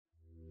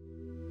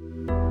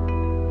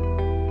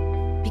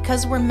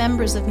Because we're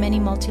members of many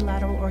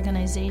multilateral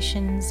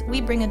organizations,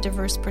 we bring a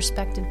diverse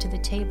perspective to the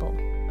table.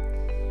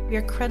 We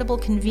are credible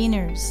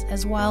conveners,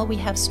 as while we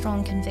have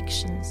strong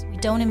convictions, we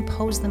don't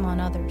impose them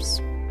on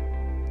others.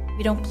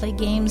 We don't play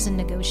games in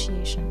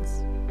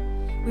negotiations.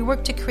 We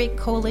work to create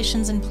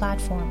coalitions and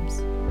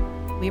platforms.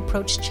 We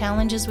approach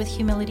challenges with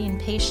humility and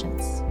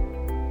patience.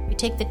 We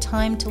take the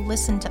time to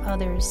listen to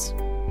others,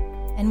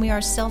 and we are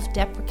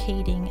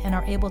self-deprecating and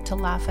are able to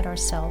laugh at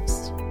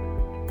ourselves.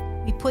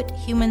 We put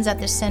humans at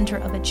the center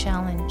of a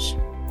challenge.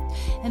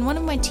 And one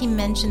of my team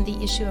mentioned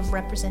the issue of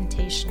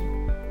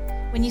representation.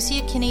 When you see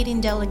a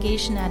Canadian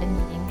delegation at a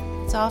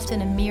meeting, it's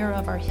often a mirror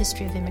of our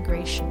history of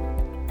immigration.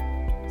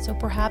 So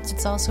perhaps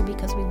it's also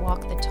because we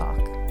walk the talk.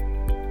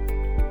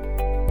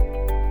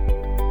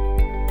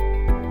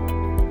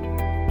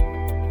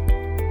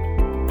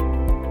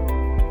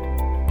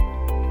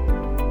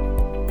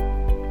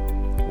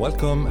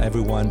 Welcome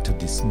everyone to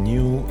this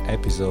new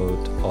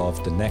episode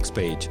of The Next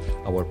Page,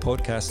 our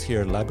podcast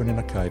here at Library and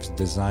Archives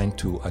designed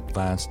to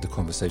advance the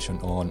conversation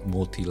on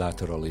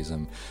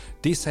multilateralism.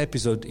 This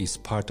episode is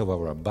part of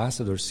our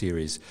Ambassador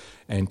series,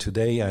 and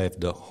today I have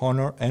the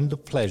honor and the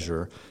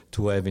pleasure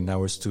to have in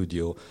our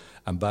studio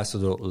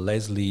Ambassador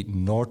Leslie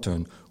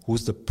Norton,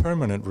 who's the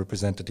permanent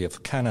representative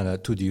of Canada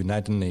to the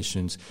United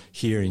Nations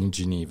here in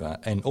Geneva,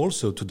 and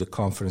also to the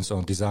Conference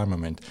on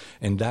Disarmament,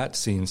 and that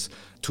since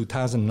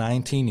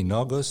 2019 in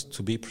August,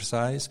 to be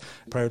precise.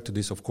 Prior to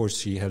this, of course,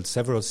 she held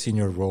several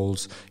senior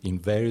roles in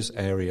various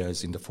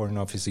areas in the Foreign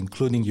Office,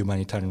 including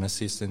humanitarian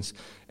assistance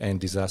and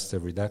disaster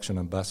reduction.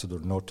 Ambassador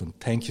Norton,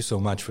 thank you so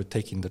much for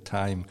taking the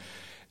time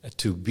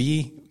to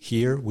be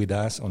here with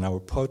us on our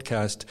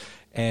podcast.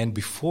 And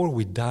before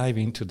we dive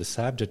into the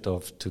subject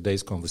of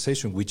today's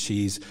conversation, which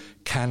is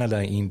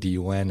Canada in the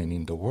UN and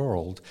in the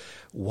world,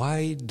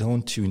 why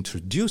don't you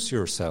introduce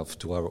yourself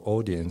to our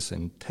audience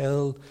and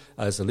tell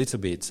us a little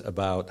bit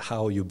about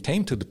how you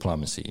came to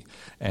diplomacy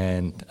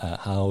and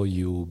how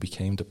you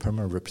became the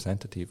permanent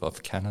representative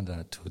of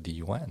Canada to the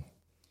UN?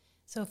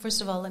 So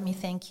first of all, let me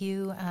thank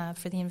you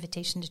for the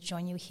invitation to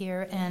join you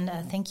here, and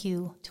thank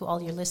you to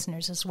all your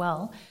listeners as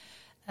well.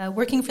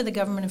 Working for the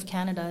Government of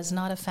Canada is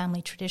not a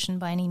family tradition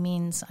by any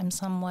means. I'm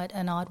somewhat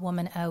an odd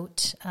woman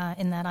out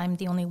in that I'm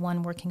the only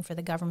one working for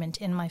the government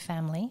in my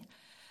family.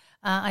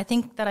 I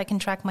think that I can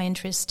track my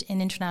interest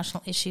in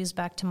international issues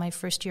back to my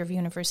first year of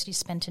university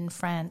spent in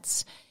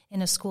France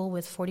in a school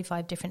with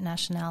 45 different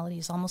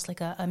nationalities, almost like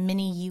a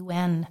mini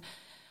UN.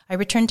 I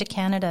returned to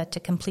Canada to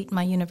complete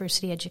my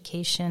university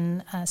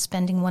education,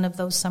 spending one of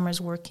those summers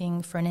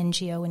working for an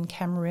NGO in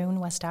Cameroon,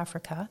 West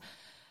Africa,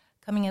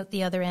 coming out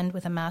the other end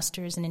with a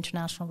master's in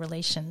international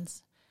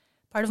relations.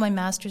 Part of my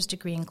master's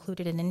degree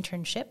included an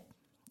internship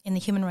in the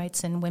Human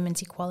Rights and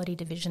Women's Equality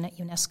Division at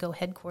UNESCO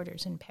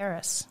headquarters in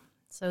Paris.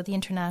 So the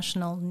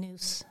international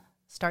noose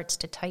starts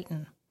to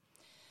tighten.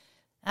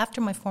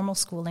 After my formal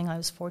schooling, I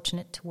was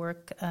fortunate to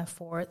work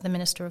for the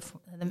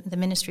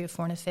Ministry of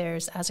Foreign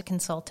Affairs as a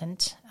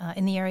consultant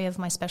in the area of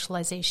my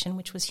specialization,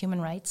 which was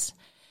human rights,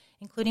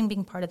 including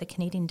being part of the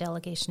Canadian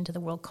delegation to the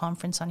World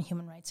Conference on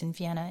Human Rights in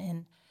Vienna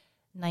in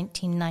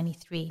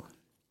 1993.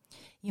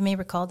 You may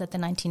recall that the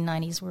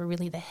 1990s were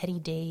really the heady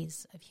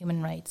days of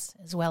human rights,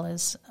 as well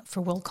as for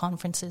world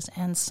conferences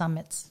and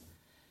summits.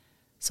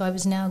 So I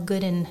was now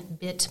good and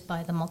bit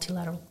by the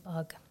multilateral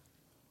bug.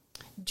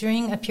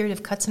 During a period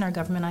of cuts in our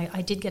government,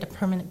 I did get a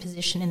permanent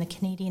position in the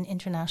Canadian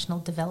International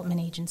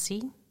Development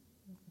Agency,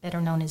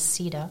 better known as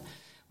CIDA,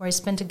 where I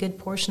spent a good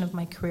portion of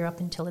my career up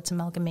until its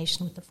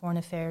amalgamation with the Foreign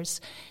Affairs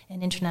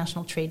and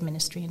International Trade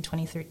Ministry in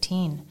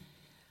 2013.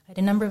 I had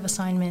a number of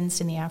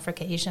assignments in the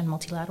Africa, Asia, and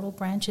multilateral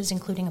branches,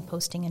 including a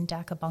posting in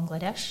Dhaka,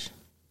 Bangladesh,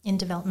 in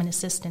development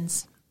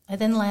assistance. I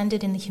then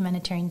landed in the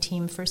humanitarian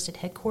team, first at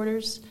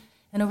headquarters,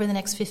 and over the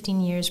next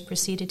 15 years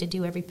proceeded to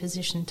do every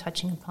position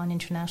touching upon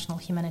international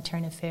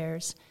humanitarian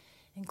affairs,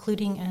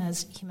 including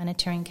as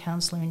humanitarian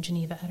counselor in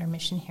Geneva at our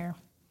mission here.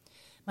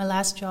 My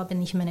last job in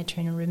the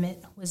humanitarian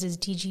remit was as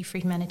DG for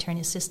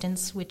humanitarian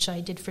assistance, which I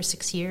did for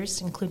 6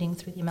 years, including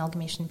through the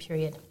amalgamation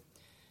period.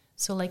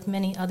 So like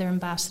many other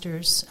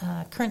ambassadors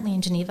currently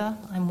in Geneva,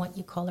 I'm what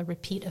you call a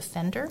repeat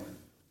offender.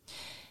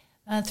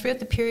 Throughout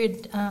the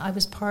period, I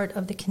was part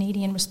of the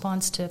Canadian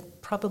response to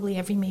probably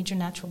every major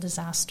natural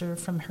disaster,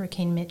 from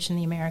Hurricane Mitch in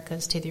the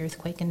Americas to the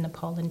earthquake in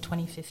Nepal in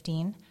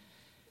 2015.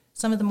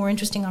 Some of the more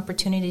interesting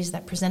opportunities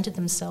that presented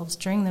themselves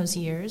during those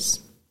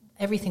years,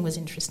 everything was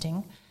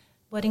interesting,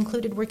 but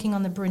included working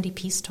on the Burundi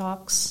peace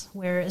talks,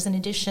 where as an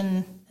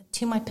addition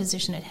to my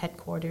position at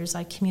headquarters,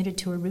 I commuted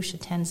to Arusha,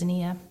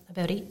 Tanzania,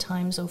 about 8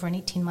 times over an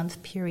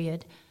 18-month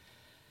period,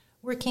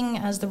 working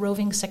as the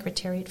roving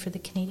secretariat for the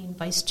Canadian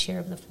Vice Chair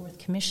of the Fourth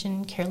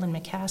Commission, Carolyn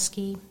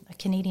McCaskey, a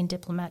Canadian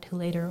diplomat who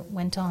later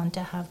went on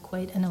to have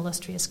quite an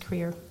illustrious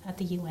career at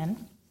the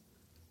UN.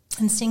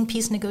 And seeing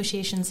peace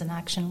negotiations in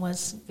action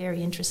was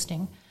very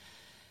interesting,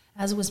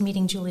 as was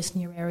meeting Julius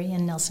Nyerere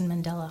and Nelson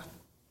Mandela.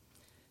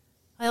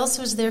 I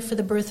also was there for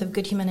the birth of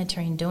good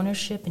humanitarian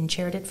donorship and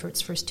chaired it for its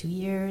first 2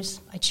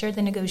 years. I chaired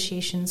the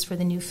negotiations for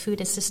the new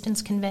Food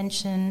Assistance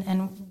Convention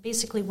and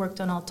basically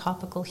worked on all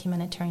topical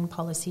humanitarian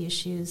policy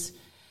issues,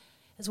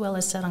 as well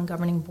as sat on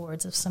governing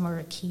boards of some of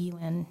our key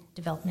UN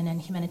development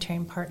and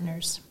humanitarian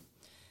partners.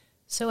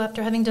 So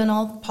after having done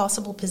all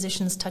possible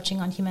positions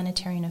touching on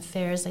humanitarian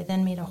affairs, I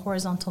then made a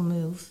horizontal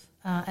move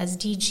as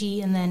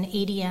DG and then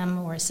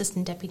ADM, or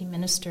Assistant Deputy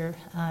Minister,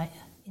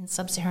 in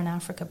Sub-Saharan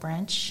Africa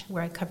branch,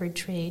 where I covered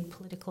trade,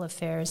 political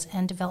affairs,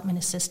 and development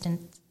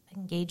assistance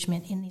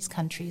engagement in these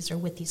countries or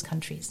with these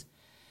countries.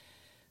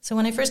 So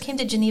when I first came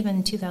to Geneva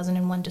in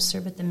 2001 to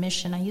serve at the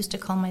mission, I used to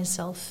call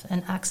myself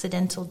an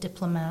accidental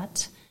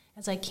diplomat.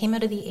 As I came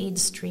out of the aid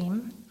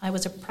stream, I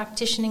was a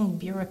practicing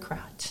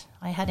bureaucrat.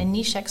 I had a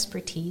niche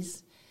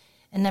expertise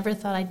and never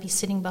thought I'd be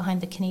sitting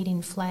behind the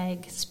Canadian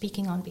flag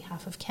speaking on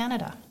behalf of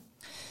Canada.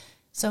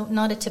 So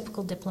not a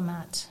typical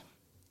diplomat.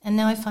 And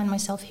now I find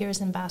myself here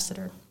as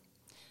ambassador.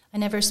 I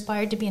never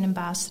aspired to be an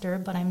ambassador,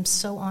 but I'm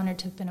so honored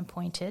to have been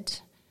appointed.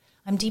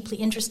 I'm deeply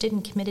interested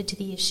and committed to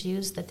the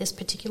issues that this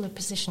particular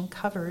position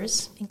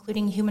covers,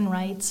 including human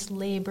rights,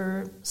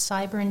 labor,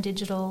 cyber and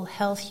digital,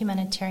 health,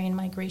 humanitarian,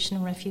 migration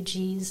and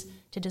refugees,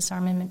 to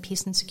disarmament,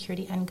 peace and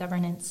security, and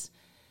governance.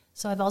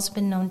 So I've also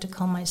been known to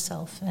call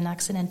myself an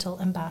accidental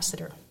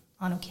ambassador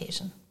on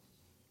occasion.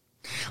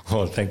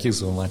 Well, thank you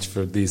so much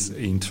for this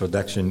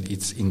introduction.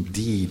 It's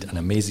indeed an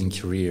amazing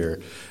career.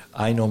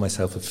 I know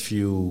myself a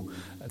few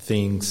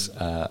things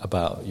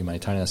about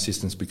humanitarian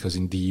assistance because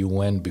in the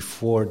UN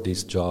before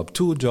this job,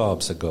 2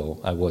 jobs ago,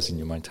 I was in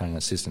humanitarian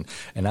assistance.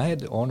 And I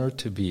had the honor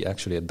to be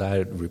actually a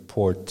direct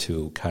report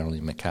to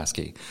Caroline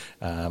McCaskey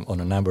on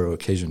a number of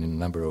occasions in a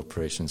number of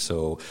operations.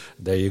 So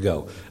there you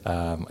go.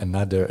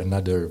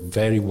 Another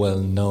very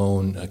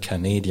well-known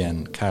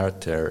Canadian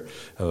character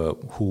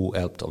who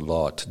helped a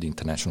lot the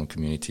international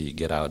community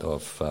get out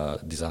of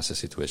disaster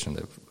situations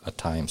that at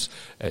times,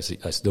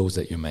 as those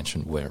that you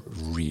mentioned, were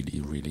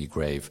really, really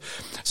grave.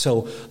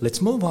 So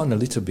let's move on a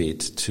little bit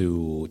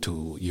to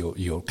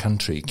your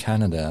country,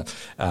 Canada.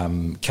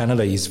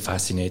 Canada is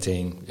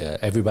fascinating.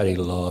 Everybody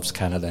loves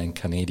Canada and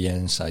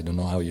Canadians. I don't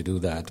know how you do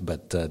that,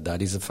 but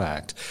that is a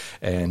fact.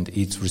 And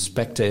it's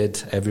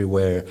respected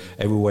everywhere.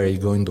 Everywhere you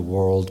go in the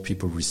world,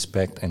 people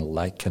respect and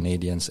like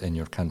Canadians and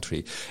your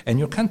country. And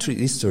your country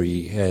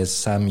history has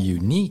some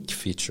unique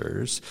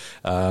features.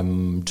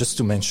 Just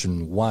to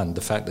mention one,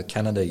 the fact that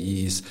Canada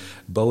is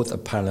both a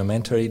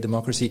parliamentary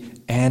democracy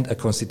and a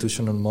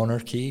constitutional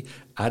monarchy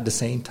at the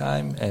same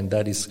time, and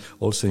that is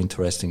also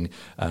interesting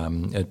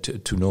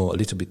to know a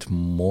little bit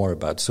more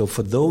about. So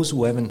for those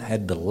who haven't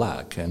had the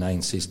luck, and I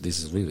insist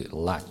this is really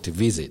luck, to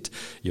visit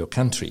your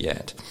country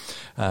yet,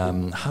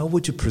 how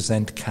would you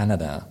present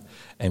Canada,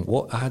 and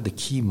what are the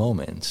key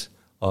moments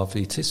of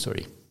its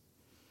history?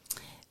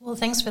 Well,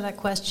 thanks for that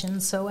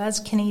question. So as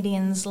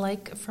Canadians,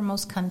 like for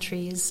most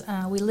countries,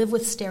 we live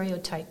with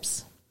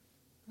stereotypes.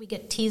 We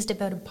get teased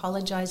about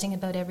apologizing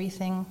about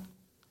everything.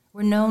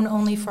 We're known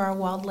only for our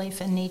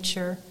wildlife and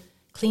nature,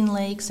 clean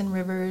lakes and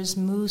rivers,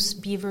 moose,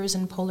 beavers,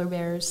 and polar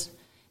bears.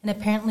 And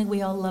apparently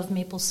we all love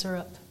maple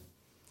syrup.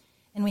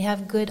 And we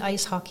have good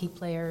ice hockey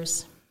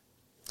players,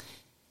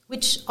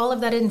 which all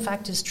of that in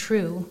fact is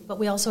true, but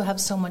we also have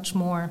so much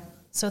more.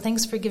 So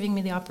thanks for giving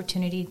me the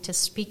opportunity to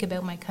speak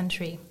about my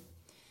country.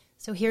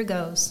 So here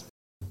goes.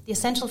 The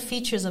essential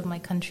features of my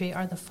country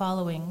are the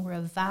following. We're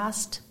a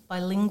vast,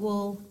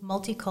 bilingual,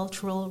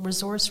 multicultural,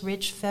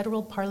 resource-rich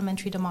federal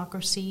parliamentary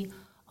democracy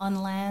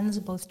on lands,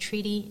 both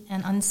treaty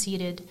and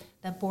unceded,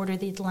 that border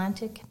the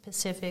Atlantic,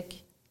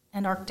 Pacific,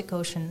 and Arctic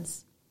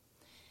Oceans.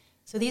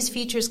 So these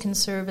features can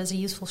serve as a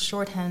useful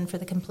shorthand for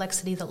the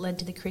complexity that led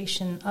to the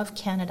creation of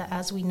Canada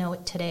as we know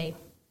it today.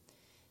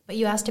 But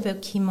you asked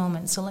about key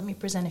moments, so let me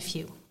present a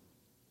few.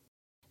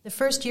 The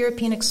first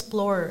European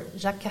explorer,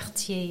 Jacques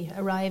Cartier,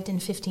 arrived in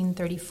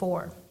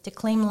 1534 to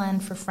claim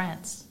land for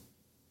France.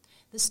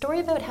 The story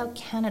about how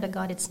Canada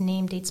got its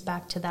name dates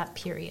back to that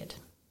period.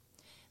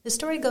 The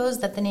story goes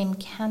that the name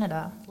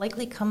Canada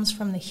likely comes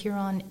from the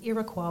Huron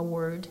Iroquois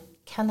word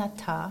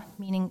Kanata,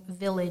 meaning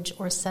village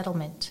or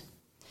settlement.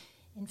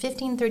 In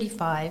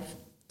 1535,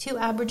 2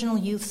 Aboriginal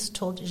youths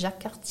told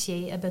Jacques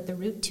Cartier about the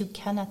route to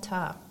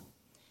Kanata.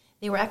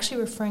 They were actually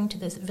referring to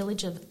the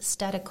village of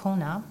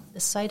Stadacona, the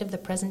site of the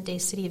present-day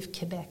city of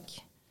Quebec.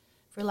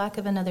 For lack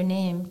of another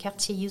name,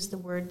 Cartier used the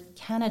word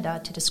Canada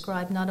to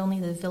describe not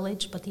only the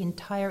village, but the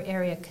entire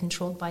area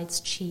controlled by its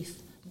chief,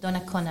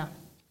 Donnacona.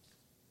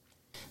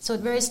 So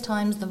at various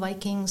times, the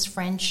Vikings,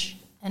 French,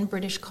 and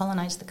British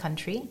colonized the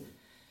country.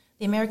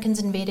 The Americans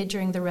invaded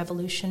during the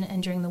Revolution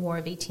and during the War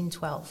of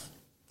 1812.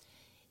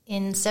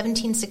 In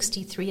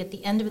 1763, at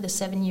the end of the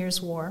 7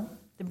 Years' War,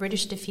 the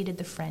British defeated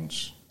the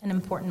French, an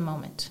important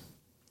moment.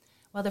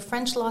 While the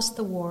French lost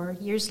the war,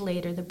 years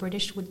later the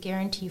British would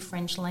guarantee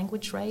French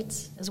language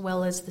rights, as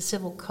well as the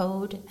civil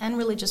code and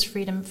religious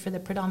freedom for the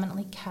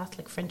predominantly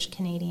Catholic French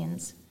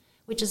Canadians,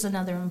 which is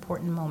another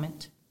important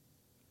moment.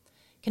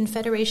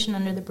 Confederation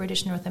under the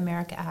British North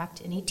America Act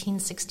in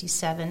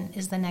 1867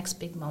 is the next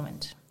big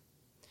moment.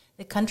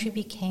 The country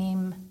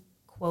became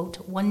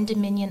quote, one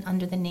dominion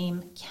under the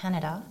name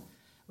Canada,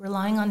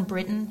 relying on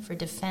Britain for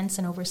defense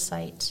and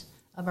oversight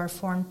of our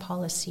foreign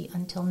policy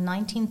until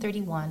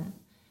 1931,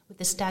 with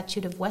the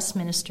Statute of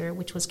Westminster,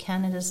 which was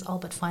Canada's all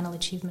but final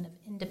achievement of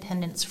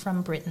independence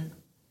from Britain.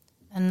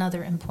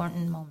 Another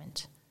important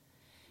moment.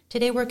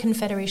 Today we're a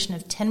confederation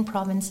of 10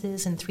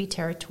 provinces and 3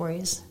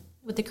 territories,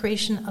 with the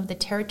creation of the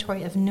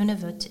territory of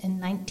Nunavut in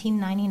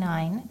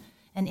 1999,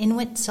 an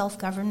Inuit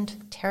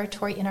self-governed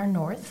territory in our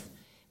north,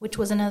 which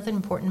was another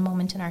important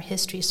moment in our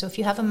history. So if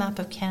you have a map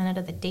of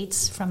Canada that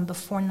dates from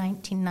before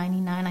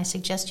 1999, I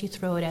suggest you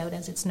throw it out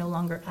as it's no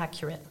longer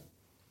accurate.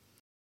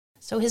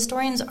 So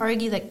historians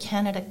argue that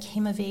Canada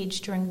came of age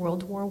during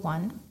World War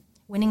I,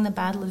 winning the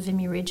Battle of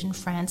Vimy Ridge in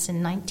France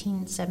in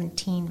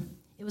 1917.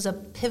 It was a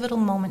pivotal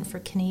moment for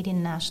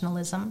Canadian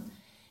nationalism,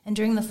 and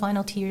during the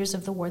final 2 years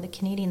of the war, the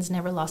Canadians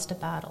never lost a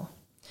battle.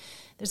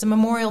 There's a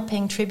memorial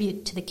paying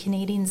tribute to the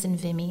Canadians in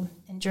Vimy,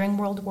 and during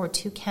World War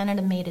II,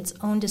 Canada made its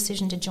own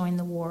decision to join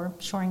the war,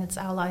 showing its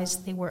allies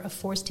they were a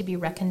force to be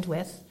reckoned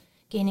with,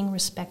 gaining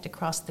respect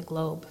across the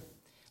globe.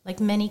 Like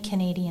many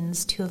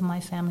Canadians, 2 of my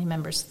family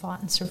members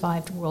fought and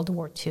survived World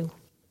War II.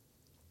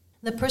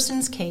 The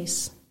Persons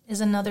case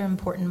is another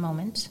important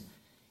moment,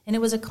 and it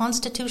was a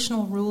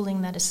constitutional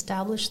ruling that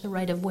established the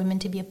right of women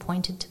to be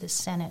appointed to the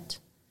Senate.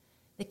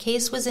 The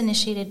case was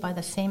initiated by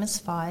the Famous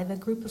Five, a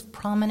group of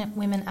prominent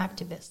women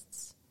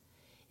activists.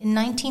 In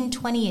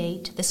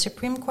 1928, the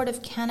Supreme Court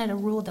of Canada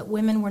ruled that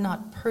women were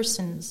not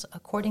persons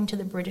according to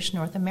the British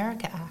North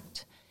America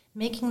Act,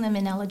 making them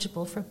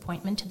ineligible for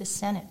appointment to the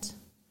Senate.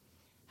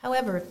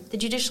 However, the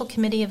Judicial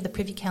Committee of the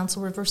Privy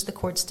Council reversed the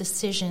court's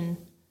decision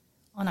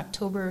on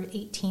October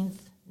 18,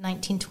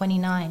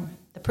 1929.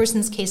 The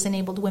Persons case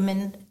enabled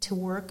women to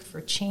work for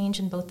change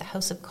in both the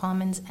House of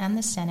Commons and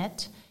the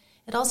Senate.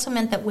 It also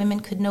meant that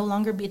women could no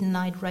longer be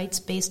denied rights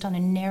based on a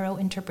narrow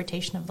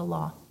interpretation of the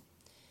law.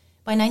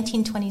 By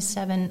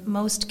 1927,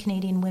 most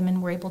Canadian women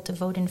were able to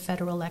vote in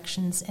federal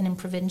elections and in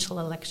provincial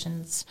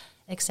elections,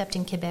 except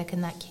in Quebec,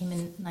 and that came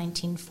in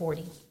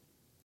 1940.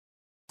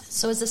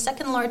 So as the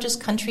second largest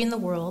country in the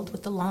world,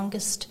 with the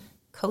longest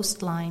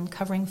coastline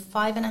covering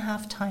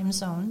 5.5 time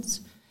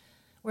zones,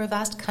 we're a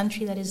vast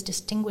country that is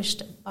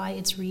distinguished by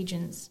its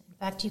regions. In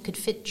fact, you could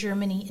fit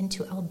Germany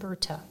into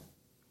Alberta.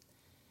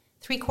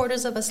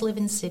 3/4 of us live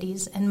in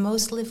cities, and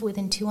most live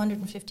within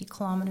 250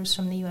 kilometers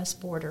from the U.S.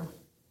 border.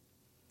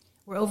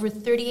 We're over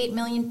 38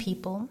 million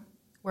people.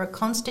 We're a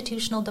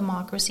constitutional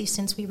democracy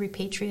since we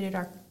repatriated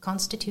our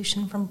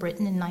constitution from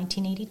Britain in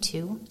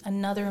 1982,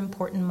 another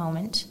important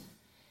moment.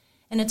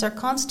 And it's our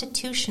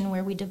constitution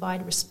where we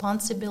divide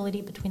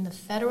responsibility between the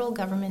federal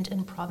government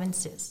and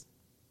provinces.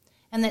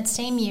 And that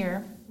same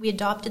year, we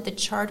adopted the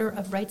Charter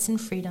of Rights and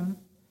Freedom,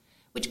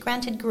 which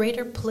granted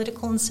greater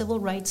political and civil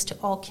rights to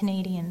all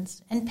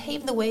Canadians and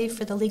paved the way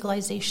for the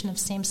legalization of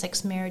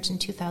same-sex marriage in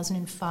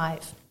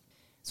 2005.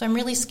 So I'm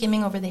really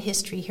skimming over the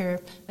history here,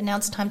 but now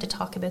it's time to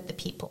talk about the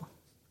people.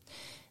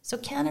 So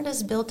Canada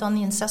is built on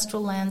the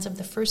ancestral lands of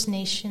the First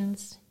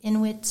Nations,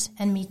 Inuit,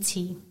 and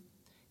Métis.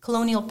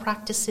 Colonial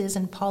practices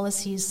and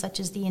policies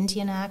such as the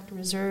Indian Act,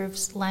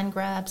 reserves, land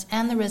grabs,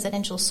 and the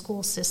residential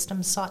school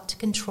system sought to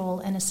control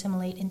and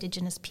assimilate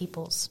Indigenous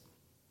peoples.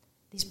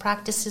 These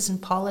practices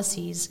and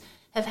policies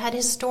have had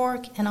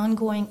historic and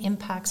ongoing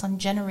impacts on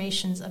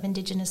generations of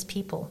Indigenous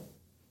people.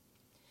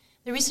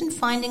 The recent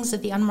findings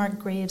of the unmarked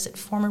graves at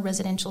former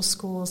residential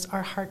schools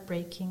are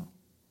heartbreaking.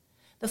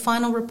 The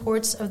final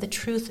reports of the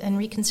Truth and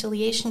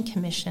Reconciliation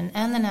Commission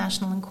and the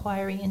National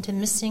Inquiry into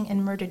Missing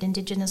and Murdered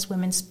Indigenous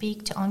Women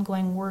speak to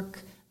ongoing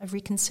work of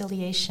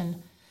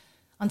reconciliation.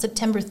 On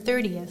September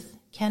 30th,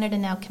 Canada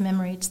now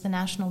commemorates the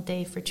National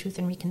Day for Truth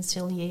and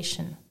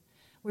Reconciliation.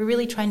 We're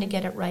really trying to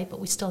get it right, but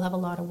we still have a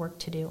lot of work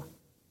to do.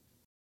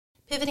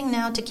 Pivoting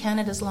now to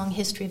Canada's long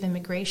history of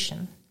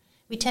immigration,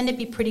 we tend to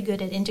be pretty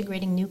good at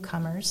integrating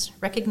newcomers,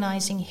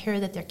 recognizing here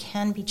that there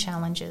can be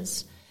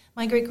challenges.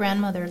 My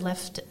great-grandmother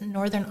left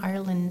Northern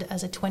Ireland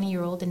as a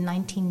 20-year-old in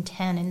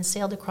 1910 and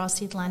sailed across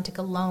the Atlantic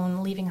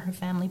alone, leaving her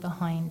family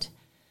behind.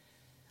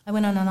 I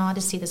went on an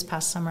odyssey this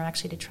past summer,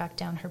 actually, to track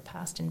down her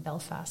past in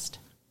Belfast.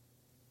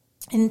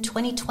 In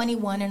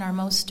 2021, in our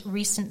most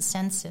recent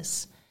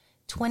census,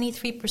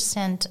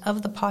 23%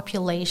 of the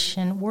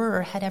population were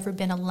or had ever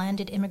been a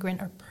landed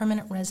immigrant or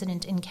permanent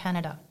resident in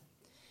Canada.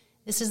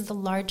 This is the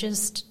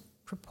largest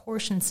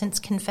proportion since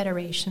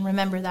Confederation.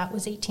 Remember, that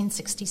was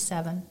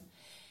 1867.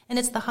 And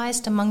it's the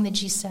highest among the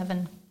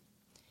G7.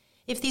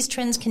 If these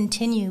trends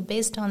continue,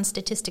 based on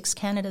Statistics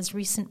Canada's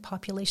recent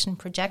population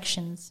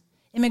projections,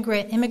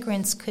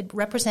 immigrants could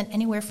represent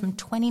anywhere from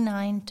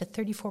 29 to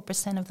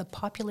 34% of the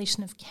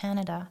population of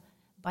Canada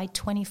by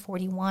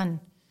 2041.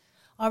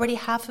 Already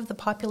half of the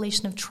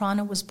population of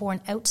Toronto was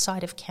born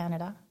outside of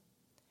Canada,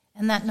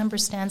 and that number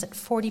stands at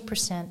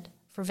 40%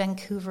 for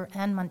Vancouver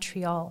and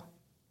Montreal.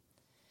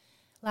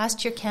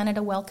 Last year,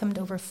 Canada welcomed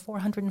over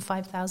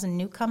 405,000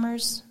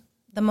 newcomers,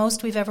 the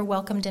most we've ever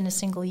welcomed in a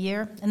single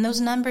year, and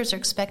those numbers are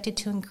expected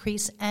to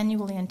increase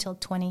annually until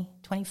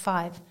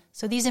 2025.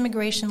 So these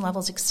immigration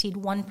levels exceed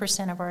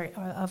 1%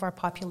 of our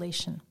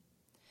population.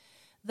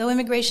 Though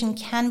immigration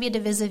can be a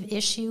divisive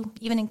issue,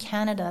 even in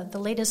Canada, the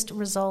latest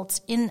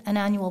results in an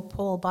annual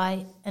poll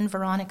by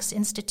Environics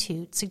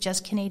Institute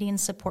suggest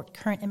Canadians support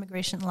current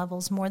immigration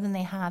levels more than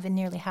they have in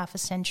nearly half a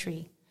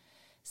century.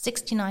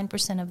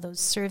 69% of those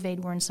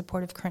surveyed were in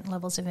support of current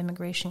levels of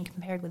immigration,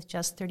 compared with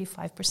just 35%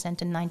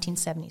 in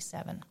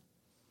 1977.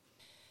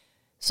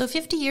 So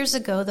 50 years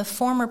ago, the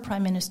former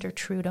Prime Minister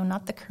Trudeau,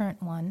 not the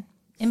current one,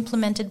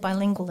 implemented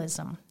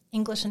bilingualism,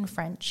 English and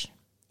French,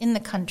 in the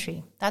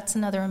country. That's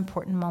another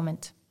important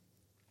moment.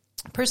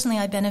 Personally,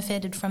 I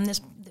benefited from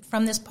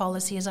this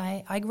policy as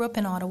I grew up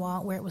in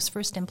Ottawa, where it was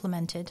first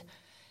implemented,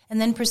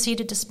 and then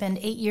proceeded to spend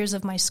 8 years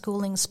of my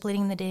schooling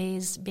splitting the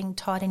days being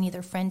taught in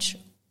either French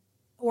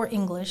or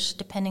English,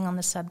 depending on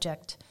the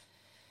subject.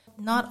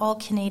 Not all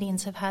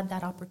Canadians have had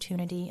that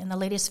opportunity, and the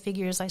latest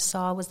figures I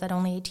saw was that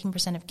only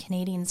 18% of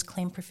Canadians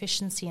claim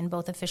proficiency in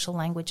both official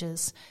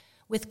languages,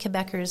 with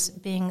Quebecers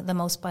being the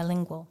most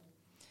bilingual.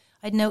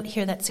 I'd note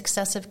here that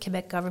successive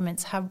Quebec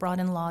governments have brought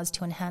in laws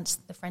to enhance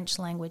the French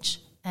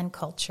language and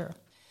culture.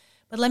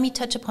 But let me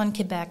touch upon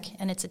Quebec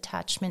and its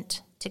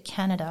attachment to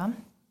Canada,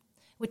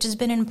 which has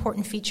been an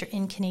important feature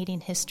in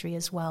Canadian history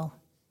as well.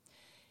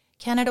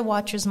 Canada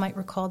watchers might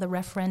recall the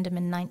referendum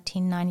in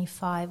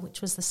 1995,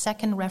 which was the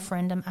second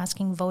referendum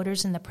asking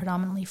voters in the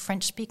predominantly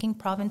French-speaking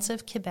province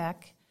of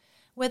Quebec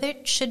whether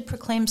it should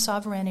proclaim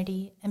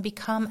sovereignty and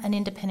become an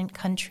independent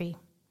country.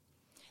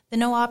 The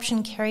no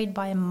option carried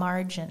by a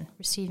margin,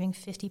 receiving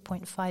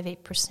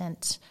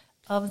 50.58%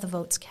 of the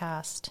votes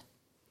cast.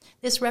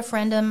 This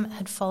referendum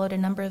had followed a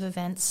number of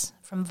events,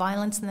 from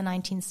violence in the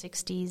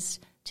 1960s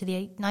to the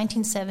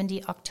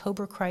 1970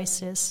 October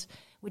crisis,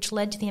 which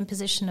led to the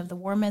imposition of the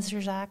War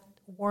Measures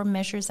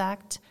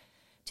Act,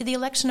 to the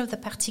election of the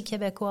Parti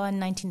Québécois in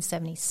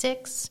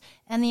 1976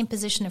 and the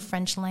imposition of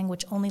French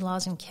language-only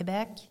laws in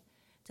Quebec,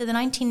 to the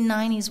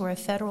 1990s, where a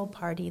federal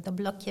party, the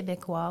Bloc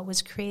Québécois,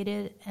 was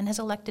created and has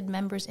elected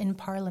members in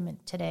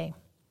Parliament today.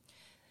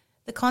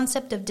 The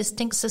concept of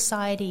distinct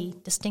society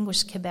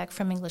distinguished Quebec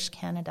from English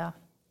Canada.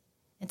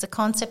 It's a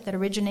concept that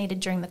originated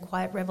during the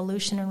Quiet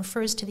Revolution and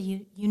refers to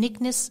the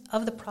uniqueness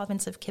of the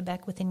province of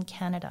Quebec within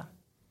Canada.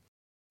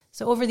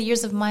 So over the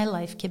years of my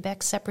life,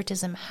 Quebec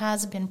separatism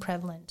has been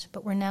prevalent,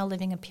 but we're now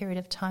living a period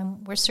of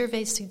time where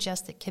surveys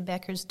suggest that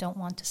Quebecers don't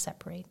want to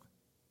separate.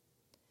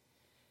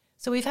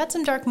 So we've had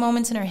some dark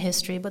moments in our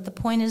history, but the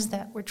point is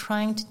that we're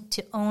trying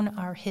to own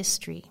our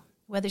history,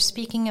 whether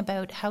speaking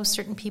about how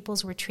certain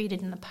peoples were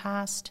treated in the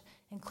past,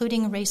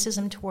 including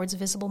racism towards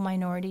visible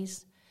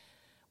minorities.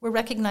 We're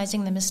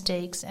recognizing the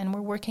mistakes and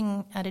we're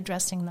working at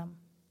addressing them.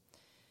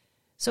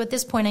 So at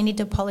this point, I need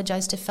to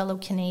apologize to fellow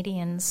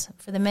Canadians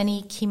for the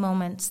many key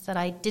moments that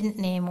I didn't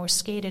name or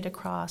skated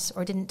across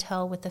or didn't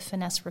tell with the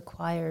finesse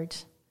required.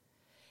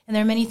 And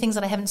there are many things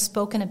that I haven't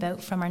spoken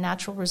about, from our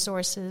natural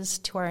resources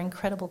to our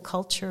incredible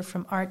culture,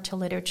 from art to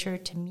literature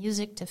to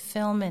music to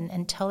film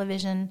and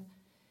television,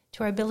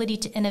 to our ability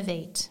to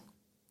innovate.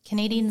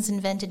 Canadians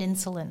invented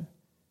insulin.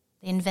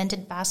 They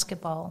invented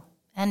basketball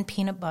and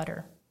peanut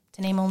butter,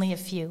 to name only a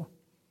few.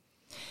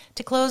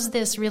 To close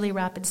this really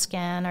rapid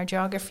scan, our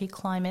geography,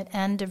 climate,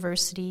 and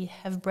diversity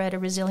have bred a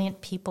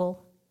resilient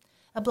people,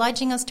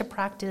 obliging us to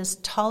practice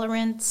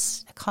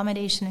tolerance,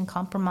 accommodation, and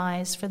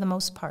compromise for the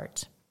most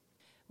part.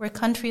 We're a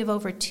country of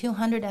over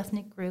 200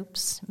 ethnic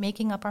groups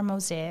making up our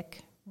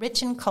mosaic,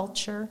 rich in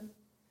culture,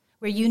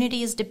 where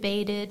unity is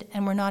debated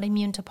and we're not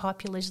immune to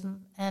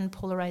populism and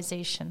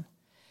polarization.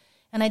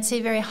 And I'd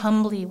say very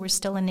humbly, we're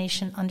still a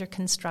nation under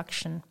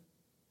construction,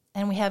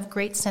 and we have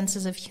great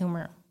senses of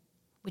humor,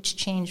 which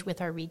change with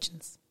our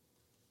regions.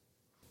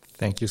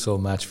 Thank you so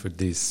much for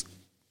this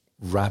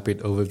rapid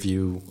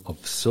overview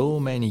of so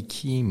many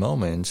key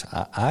moments.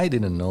 I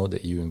didn't know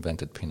that you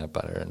invented peanut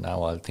butter.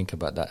 Now I'll think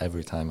about that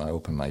every time I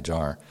open my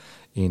jar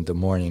in the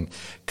morning.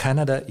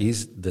 Canada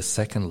is the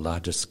second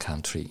largest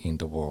country in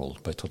the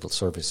world by total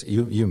surface.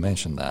 You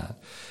mentioned that.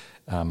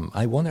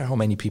 I wonder how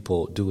many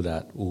people do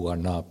that who are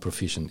not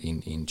proficient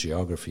in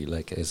geography,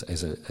 like as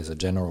a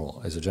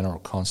general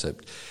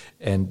concept,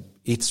 and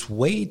its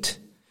weight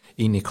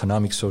in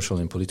economic, social,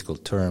 and political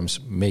terms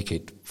make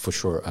it for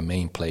sure a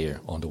main player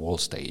on the world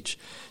stage.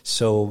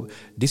 So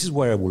this is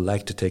where I would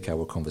like to take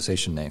our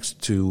conversation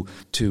next, to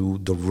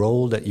the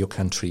role that your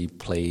country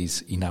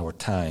plays in our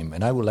time.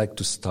 And I would like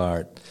to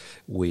start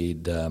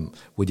with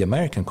the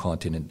American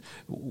continent.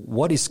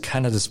 What is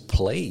Canada's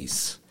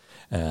place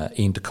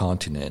in the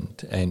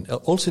continent, and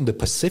also in the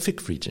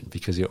Pacific region,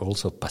 because you're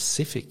also a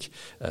Pacific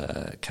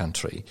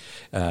country?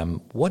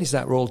 What is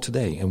that role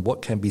today, and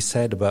what can be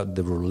said about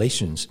the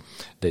relations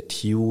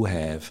that you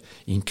have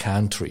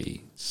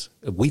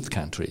with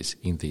countries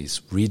in these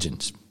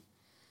regions?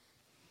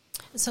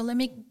 So let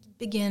me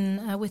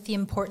begin with the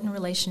important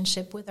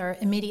relationship with our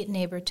immediate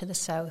neighbor to the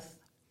south.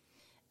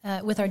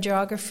 With our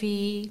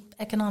geography,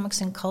 economics,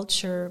 and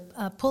culture,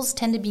 pulls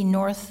tend to be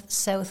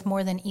north-south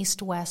more than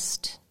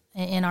east-west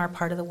in our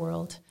part of the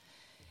world.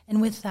 And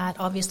with that,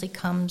 obviously,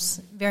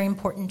 comes very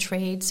important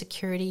trade,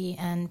 security,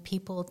 and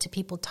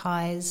people-to-people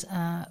ties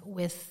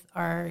with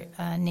our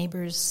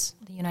neighbors,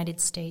 the United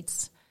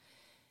States.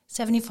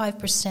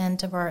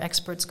 75% of our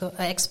exports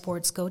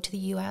go to the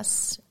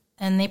U.S.,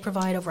 and they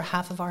provide over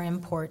half of our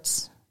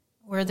imports.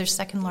 We're their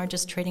second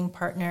largest trading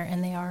partner,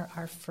 and they are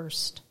our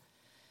first.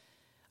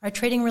 Our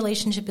trading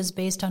relationship is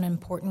based on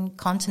important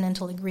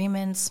continental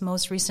agreements,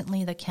 most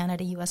recently the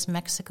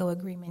Canada-US-Mexico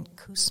Agreement,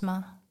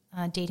 CUSMA,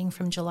 dating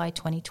from July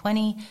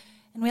 2020.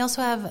 And we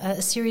also have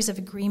a series of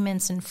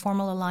agreements and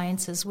formal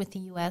alliances with the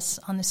U.S.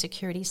 on the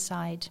security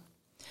side.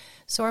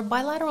 So our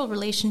bilateral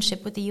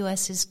relationship with the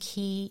U.S. is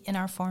key in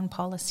our foreign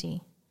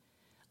policy.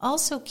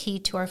 Also key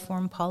to our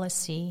foreign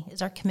policy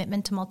is our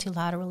commitment to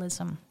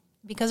multilateralism.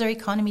 Because our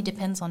economy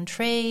depends on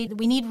trade,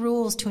 we need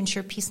rules to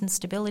ensure peace and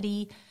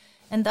stability,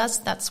 and thus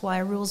that's why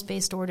a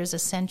rules-based order is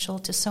essential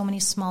to so many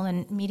small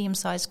and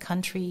medium-sized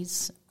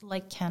countries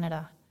like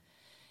Canada.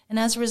 And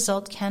as a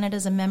result, Canada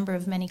is a member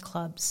of many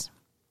clubs,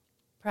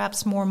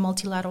 perhaps more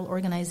multilateral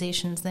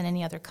organizations than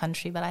any other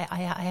country, but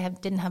I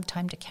didn't have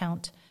time to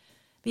count.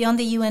 Beyond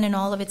the UN and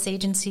all of its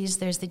agencies,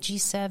 there's the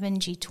G7,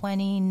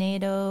 G20,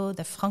 NATO,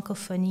 the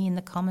Francophonie in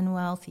the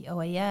Commonwealth, the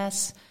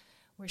OAS.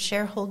 We're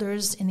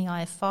shareholders in the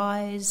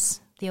IFIs,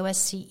 the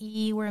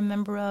OSCE we're a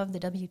member of, the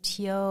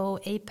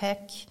WTO,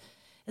 APEC,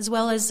 as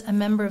well as a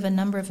member of a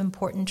number of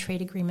important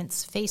trade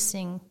agreements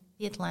facing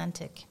the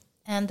Atlantic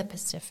and the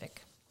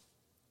Pacific.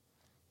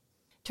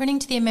 Turning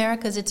to the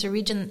Americas, it's a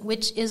region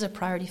which is a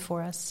priority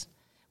for us.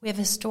 We have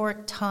historic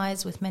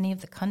ties with many of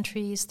the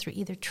countries through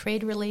either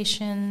trade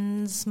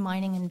relations,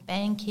 mining and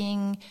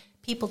banking,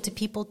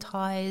 people-to-people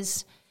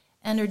ties,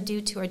 and are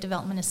due to our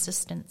development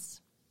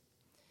assistance.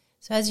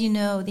 So as you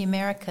know, the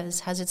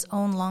Americas has its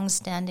own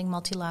long-standing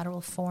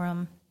multilateral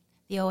forum,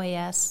 the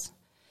OAS,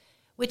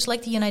 which,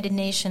 like the United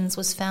Nations,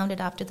 was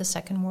founded after the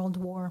Second World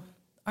War.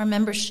 Our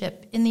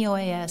membership in the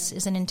OAS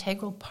is an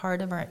integral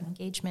part of our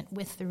engagement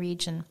with the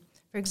region.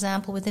 For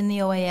example, within the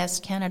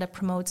OAS, Canada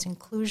promotes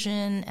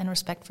inclusion and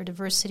respect for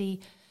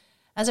diversity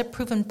as a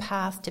proven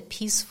path to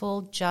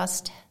peaceful,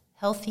 just,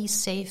 healthy,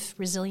 safe,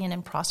 resilient,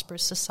 and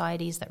prosperous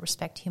societies that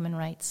respect human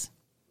rights.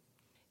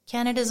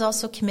 Canada is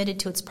also committed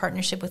to its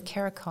partnership with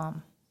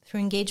CARICOM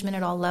through engagement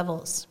at all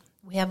levels.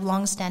 We have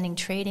long-standing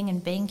trading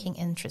and banking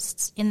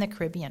interests in the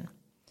Caribbean.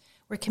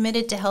 We're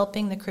committed to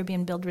helping the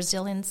Caribbean build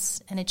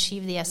resilience and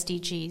achieve the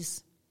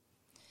SDGs.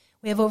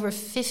 We have over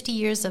 50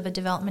 years of a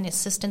development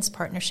assistance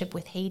partnership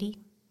with Haiti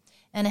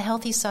and a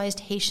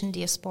healthy-sized Haitian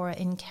diaspora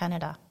in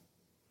Canada.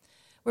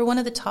 We're one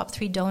of the top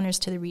 3 donors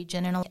to the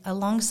region, and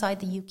alongside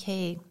the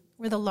UK,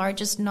 we're the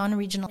largest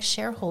non-regional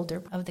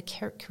shareholder of the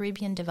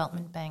Caribbean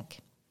Development Bank.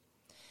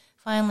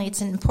 Finally,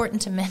 it's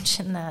important to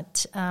mention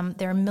that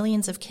there are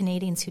millions of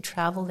Canadians who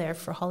travel there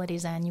for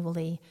holidays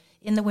annually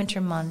in the winter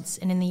months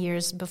and in the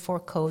years before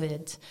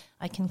COVID.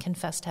 I can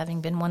confess to having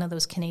been one of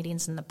those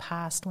Canadians in the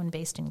past when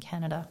based in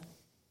Canada.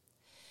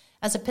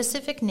 As a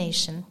Pacific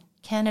nation,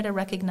 Canada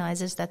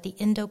recognizes that the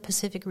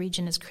Indo-Pacific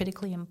region is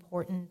critically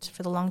important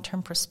for the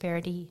long-term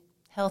prosperity,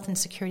 health, and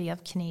security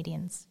of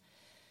Canadians.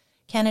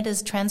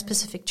 Canada's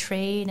trans-Pacific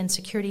trade and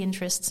security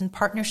interests and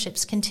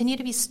partnerships continue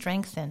to be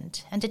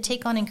strengthened and to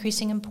take on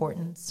increasing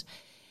importance.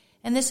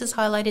 And this is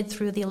highlighted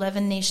through the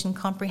 11-nation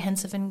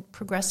Comprehensive and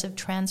Progressive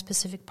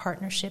Trans-Pacific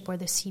Partnership, or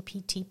the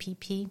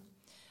CPTPP,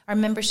 our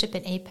membership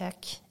in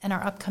APEC, and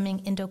our upcoming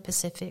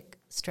Indo-Pacific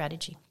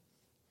strategy.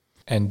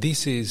 And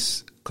this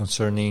is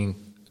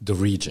concerning the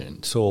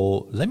region.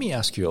 So let me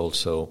ask you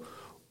also,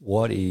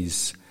 what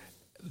is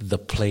the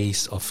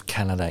place of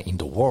Canada in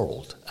the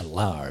world at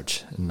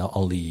large, not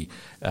only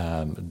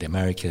the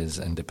Americas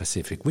and the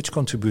Pacific? Which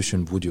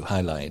contribution would you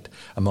highlight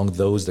among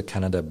those that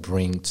Canada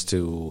brings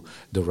to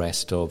the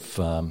rest of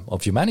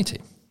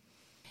humanity?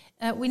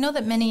 We know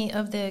that many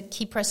of the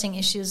key pressing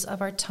issues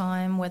of our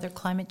time, whether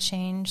climate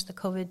change, the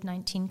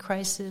COVID-19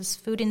 crisis,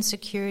 food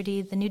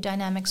insecurity, the new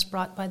dynamics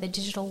brought by the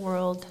digital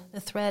world,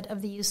 the threat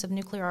of the use of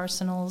nuclear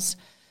arsenals,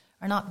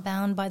 are not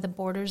bound by the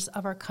borders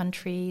of our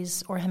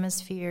countries or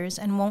hemispheres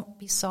and won't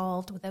be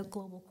solved without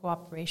global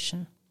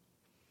cooperation.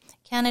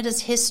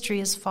 Canada's history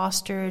has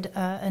fostered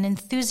an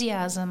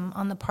enthusiasm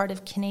on the part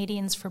of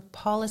Canadians for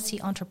policy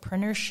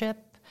entrepreneurship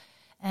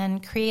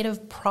and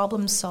creative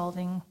problem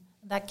solving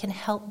that can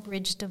help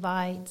bridge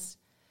divides.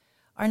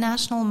 Our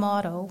national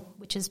motto,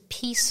 which is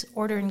peace,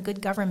 order, and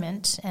good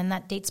government, and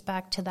that dates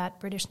back to that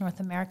British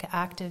North America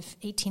Act of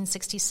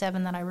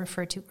 1867 that I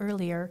referred to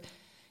earlier,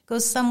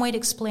 goes some way to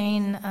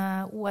explain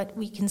what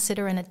we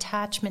consider an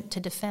attachment to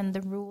defend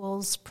the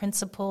rules,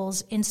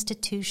 principles,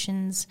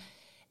 institutions,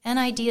 and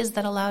ideas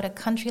that allowed a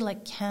country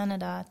like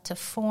Canada to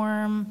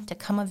form, to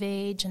come of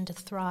age, and to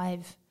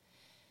thrive.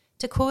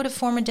 To quote a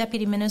former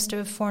Deputy Minister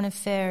of Foreign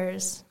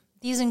Affairs,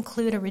 these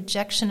include a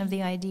rejection of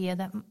the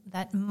idea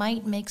that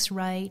might makes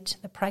right,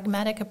 the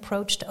pragmatic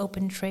approach to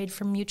open trade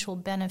for mutual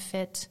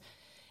benefit,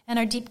 and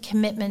our deep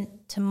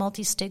commitment to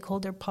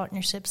multi-stakeholder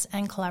partnerships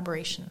and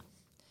collaboration.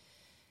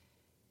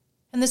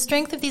 And the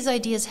strength of these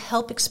ideas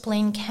help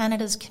explain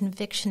Canada's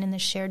conviction in the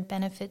shared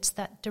benefits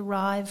that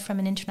derive from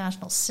an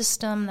international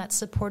system that's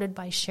supported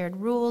by shared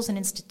rules and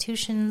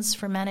institutions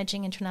for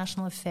managing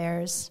international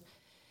affairs,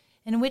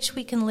 in which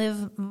we can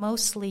live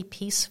mostly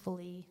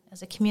peacefully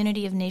as a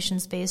community of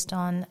nations based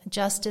on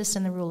justice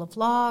and the rule of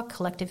law,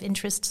 collective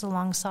interests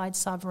alongside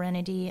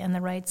sovereignty, and the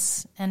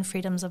rights and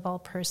freedoms of all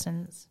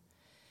persons.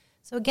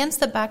 So against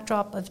the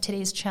backdrop of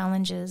today's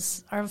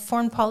challenges, our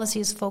foreign policy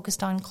is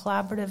focused on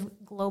collaborative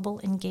global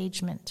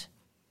engagement.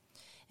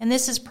 And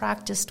this is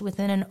practiced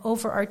within an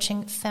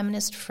overarching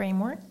feminist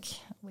framework,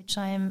 which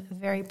I am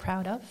very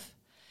proud of,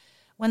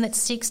 one that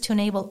seeks to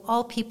enable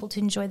all people to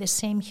enjoy the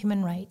same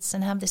human rights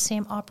and have the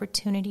same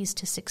opportunities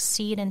to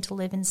succeed and to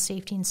live in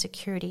safety and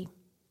security.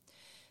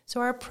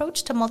 So our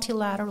approach to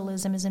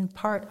multilateralism is in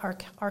part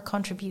our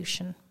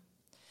contribution.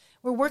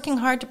 We're working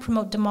hard to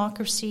promote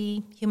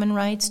democracy, human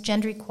rights,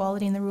 gender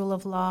equality, and the rule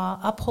of law,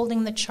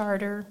 upholding the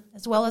Charter,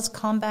 as well as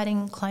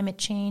combating climate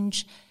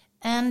change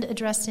and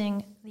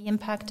addressing the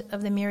impact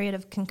of the myriad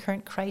of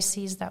concurrent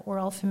crises that we're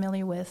all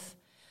familiar with,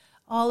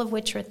 all of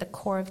which are at the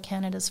core of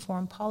Canada's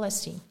foreign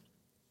policy.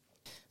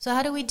 So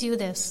how do we do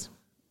this?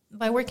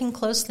 By working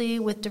closely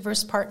with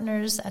diverse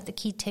partners at the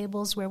key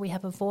tables where we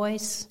have a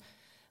voice,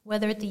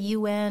 whether at the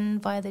UN,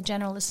 via the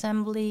General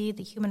Assembly,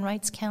 the Human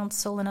Rights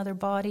Council, and other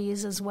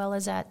bodies, as well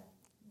as at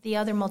the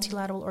other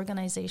multilateral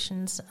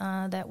organizations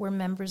that we're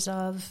members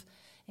of,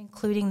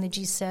 including the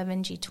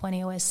G7,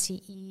 G20,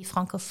 OSCE,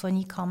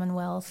 Francophonie,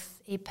 Commonwealth,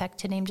 APEC,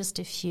 to name just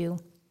a few.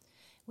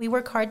 We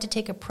work hard to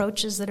take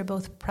approaches that are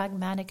both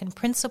pragmatic and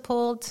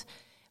principled,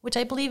 which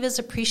I believe is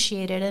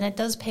appreciated, and it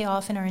does pay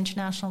off in our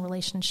international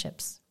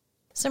relationships.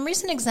 Some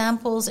recent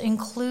examples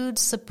include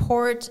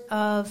support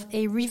of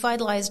a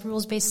revitalized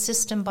rules-based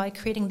system by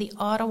creating the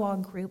Ottawa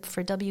Group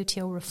for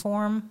WTO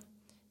reform,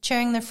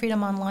 chairing the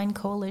Freedom Online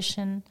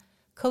Coalition,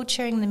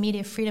 co-chairing the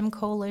Media Freedom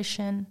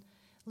Coalition,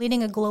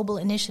 leading a global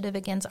initiative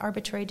against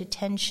arbitrary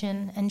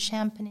detention, and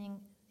championing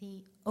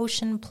the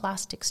Ocean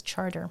Plastics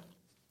Charter.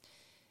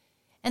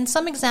 And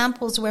some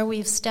examples where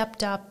we've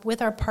stepped up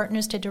with our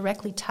partners to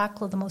directly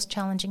tackle the most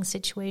challenging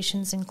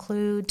situations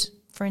include,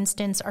 for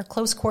instance, our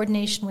close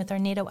coordination with our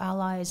NATO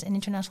allies and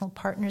international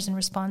partners in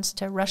response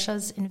to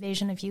Russia's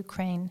invasion of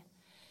Ukraine,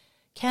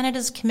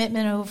 Canada's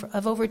commitment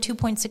of over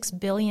 $2.6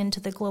 billion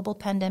to the global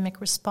pandemic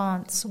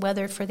response,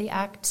 whether for the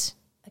ACT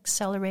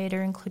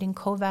Accelerator, including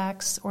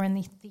COVAX, or in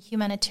the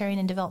humanitarian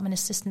and development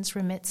assistance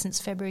remit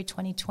since February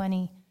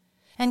 2020,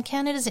 and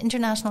Canada's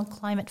international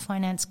climate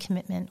finance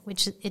commitment,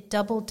 which it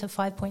doubled to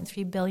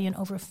 $5.3 billion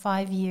over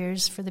 5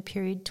 years for the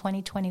period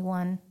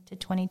 2021 to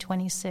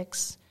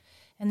 2026,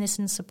 and this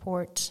in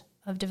support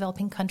of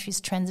developing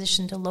countries'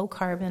 transition to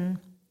low-carbon,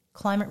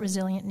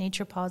 climate-resilient,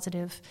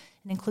 nature-positive,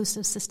 and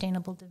inclusive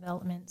sustainable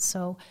development.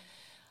 So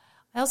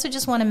I also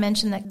just want to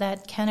mention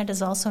that Canada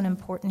is also an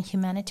important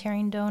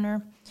humanitarian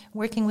donor,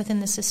 working within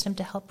the system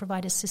to help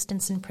provide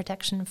assistance and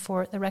protection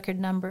for the record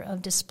number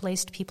of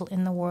displaced people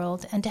in the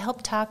world and to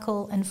help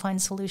tackle and find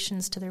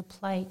solutions to their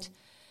plight.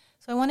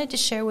 So I wanted to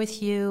share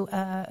with you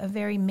a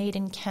very made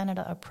in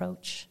Canada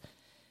approach.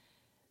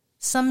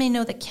 Some may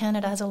know that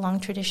Canada has a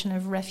long tradition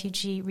of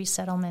refugee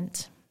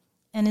resettlement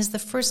and is the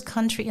first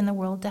country in the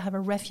world to have a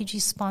refugee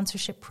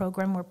sponsorship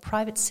program where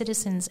private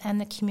citizens and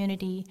the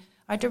community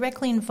are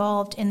directly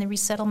involved in the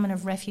resettlement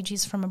of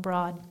refugees from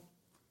abroad.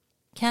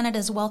 Canada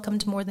has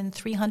welcomed more than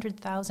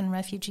 300,000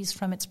 refugees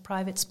from its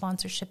private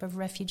sponsorship of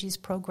refugees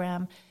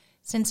program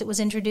since it was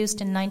introduced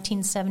in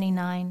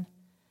 1979.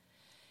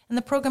 And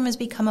the program has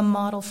become a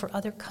model for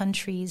other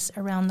countries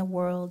around the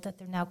world that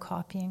they're now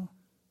copying.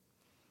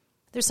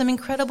 There's some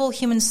incredible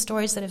human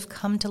stories that have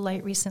come to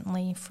light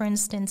recently. For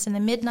instance, in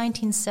the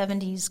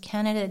mid-1970s,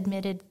 Canada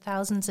admitted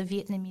thousands of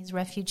Vietnamese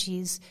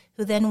refugees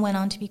who then went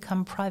on to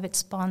become private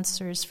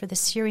sponsors for the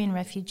Syrian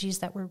refugees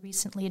that were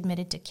recently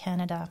admitted to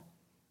Canada.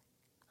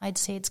 I'd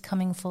say it's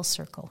coming full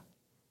circle.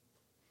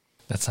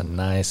 That's a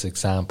nice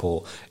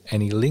example,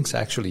 and it links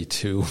actually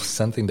to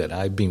something that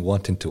I've been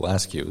wanting to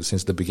ask you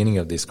since the beginning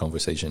of this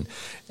conversation,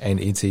 and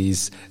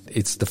it's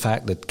the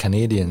fact that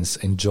Canadians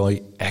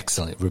enjoy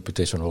excellent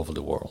reputation all over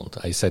the world.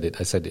 I said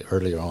it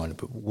earlier on,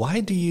 but why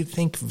do you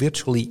think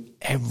virtually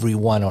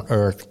everyone on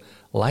earth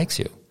likes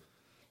you?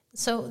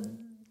 So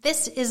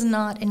this is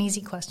not an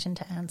easy question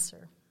to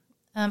answer.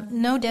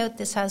 No doubt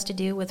this has to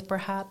do with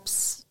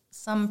perhaps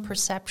some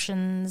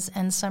perceptions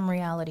and some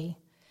reality.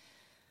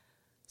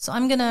 So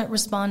I'm going to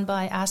respond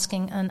by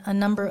asking a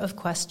number of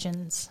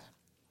questions.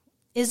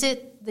 Is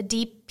it the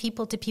deep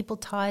people-to-people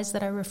ties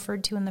that I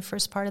referred to in the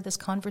first part of this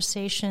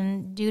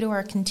conversation due to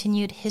our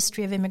continued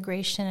history of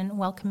immigration and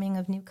welcoming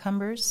of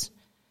newcomers?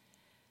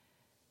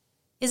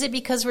 Is it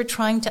because we're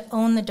trying to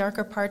own the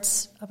darker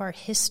parts of our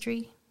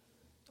history?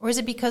 Or is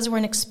it because we're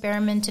an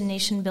experiment in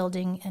nation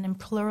building and in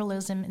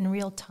pluralism in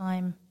real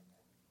time?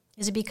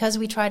 Is it because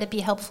we try to be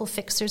helpful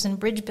fixers and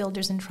bridge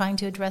builders in trying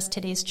to address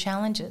today's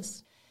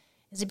challenges?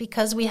 Is it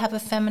because we have a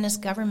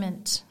feminist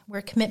government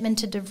where commitment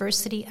to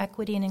diversity,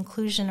 equity, and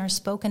inclusion are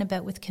spoken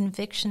about with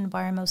conviction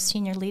by our most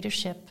senior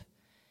leadership?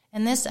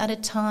 And this at a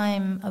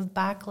time of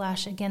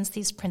backlash against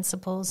these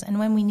principles and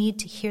when we need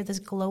to hear this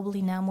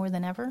globally now more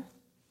than ever?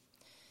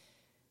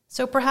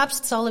 So perhaps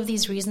it's all of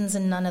these reasons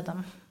and none of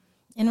them.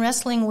 In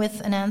wrestling with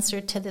an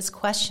answer to this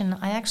question,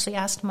 I actually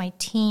asked my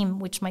team,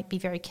 which might be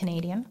very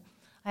Canadian,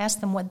 I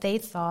asked them what they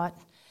thought,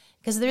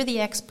 because they're the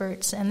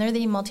experts and they're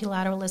the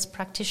multilateralist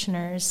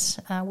practitioners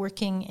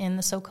working in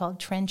the so-called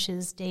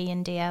trenches day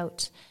in, day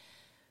out.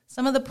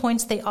 Some of the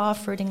points they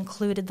offered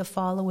included the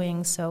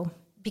following. So,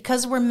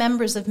 because we're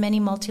members of many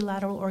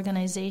multilateral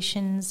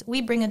organizations,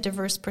 we bring a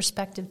diverse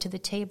perspective to the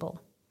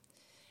table.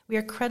 We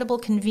are credible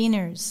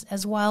conveners,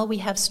 as while we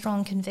have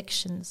strong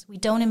convictions, we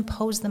don't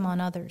impose them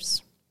on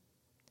others.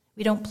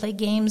 We don't play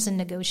games in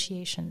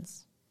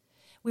negotiations.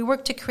 We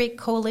work to create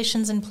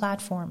coalitions and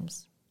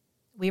platforms.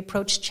 We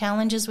approach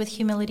challenges with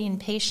humility and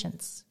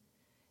patience.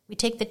 We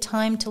take the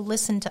time to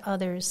listen to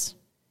others,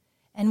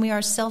 and we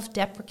are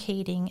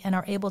self-deprecating and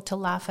are able to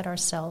laugh at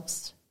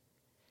ourselves.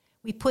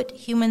 We put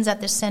humans at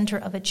the center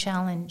of a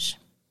challenge.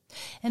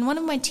 And one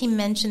of my team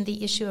mentioned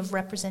the issue of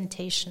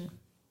representation.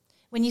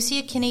 When you see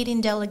a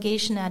Canadian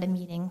delegation at a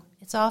meeting,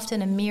 it's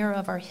often a mirror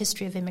of our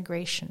history of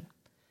immigration.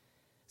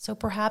 So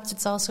perhaps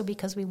it's also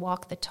because we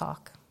walk the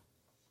talk.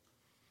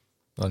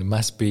 Well, it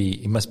must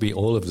be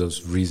all of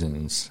those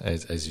reasons,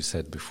 as you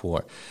said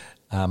before.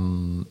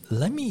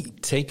 Let me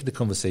take the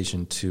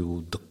conversation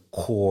to the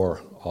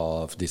core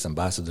of this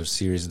ambassador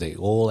series. They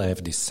all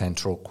have this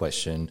central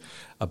question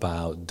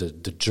about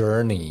the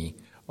journey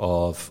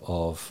of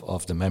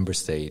the member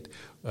state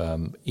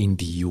in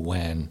the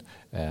UN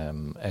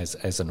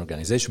as an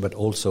organization, but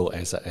also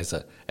as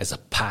a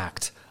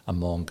pact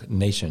among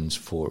nations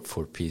for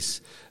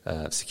peace,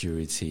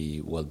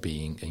 security,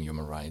 well-being, and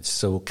human rights.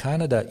 So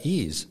Canada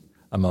is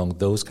among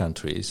those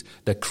countries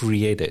that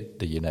created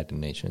the United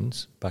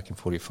Nations back in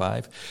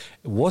 1945,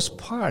 was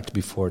part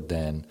before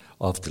then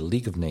of the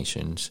League of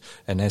Nations,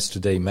 and has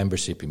today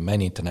membership in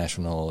many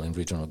international and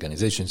regional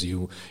organizations.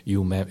 You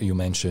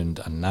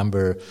mentioned a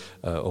number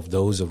of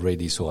those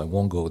already, so I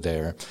won't go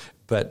there.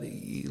 But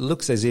it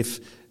looks as if,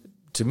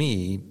 to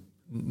me,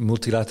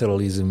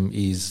 multilateralism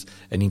is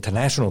an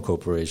international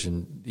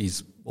cooperation,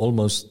 is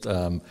almost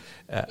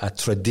a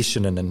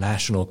tradition and a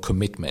national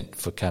commitment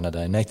for Canada.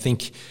 And I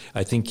think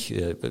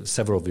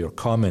several of your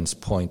comments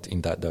point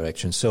in that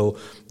direction. So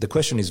the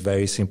question is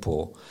very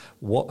simple.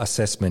 What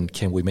assessment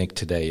can we make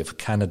today of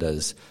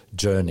Canada's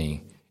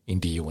journey in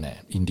the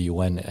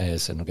UN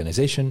as an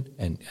organization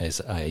and as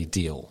an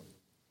ideal?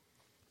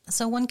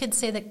 So one could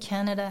say that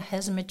Canada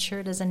has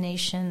matured as a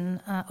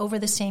nation over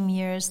the same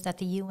years that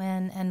the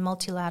UN and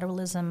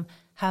multilateralism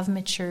have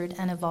matured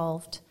and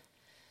evolved.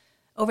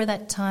 Over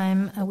that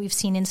time, we've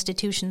seen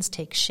institutions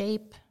take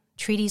shape,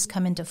 treaties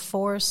come into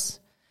force,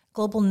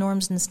 global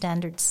norms and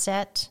standards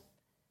set,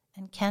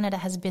 and Canada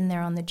has been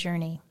there on the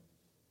journey.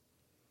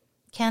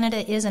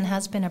 Canada is and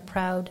has been a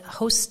proud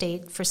host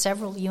state for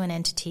several UN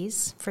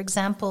entities. For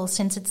example,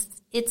 since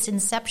its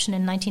inception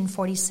in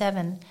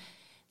 1947,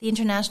 the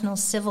International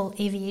Civil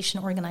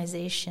Aviation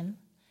Organization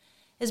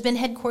has been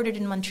headquartered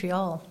in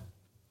Montreal.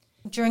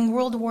 During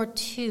World War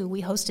II,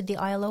 we hosted the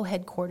ILO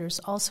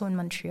headquarters, also in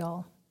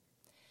Montreal.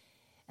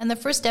 And the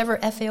first ever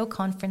FAO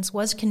conference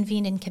was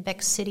convened in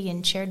Quebec City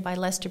and chaired by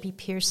Lester B.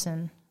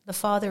 Pearson, the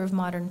father of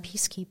modern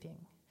peacekeeping,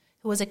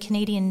 who was a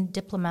Canadian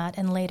diplomat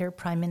and later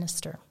Prime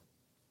Minister.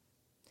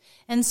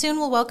 And soon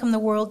we'll welcome the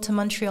world to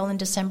Montreal in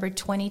December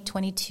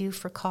 2022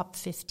 for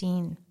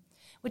COP15,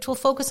 which will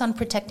focus on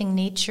protecting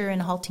nature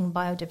and halting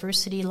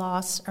biodiversity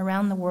loss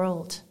around the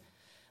world.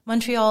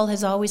 Montreal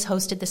has always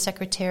hosted the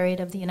Secretariat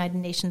of the United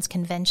Nations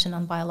Convention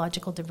on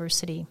Biological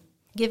Diversity.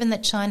 Given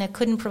that China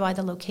couldn't provide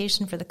the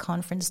location for the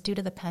conference due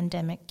to the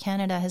pandemic,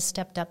 Canada has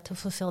stepped up to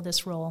fulfill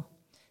this role.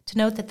 To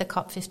note that the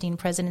COP15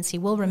 presidency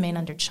will remain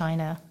under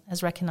China,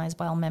 as recognized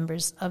by all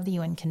members of the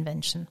UN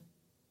Convention.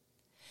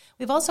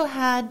 We've also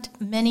had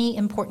many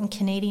important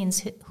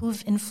Canadians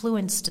who've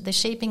influenced the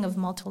shaping of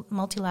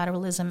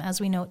multilateralism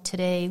as we know it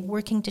today,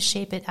 working to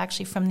shape it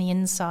actually from the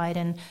inside.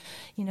 And,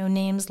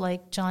 names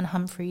like John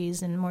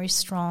Humphreys and Maurice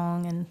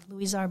Strong and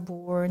Louise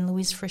Arbour and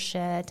Louise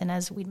Frechette. And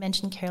as we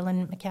mentioned,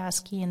 Carolyn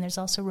McCaskey, and there's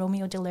also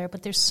Romeo Dallaire,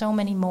 but there's so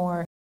many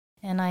more.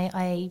 And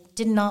I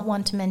did not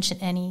want to mention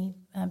any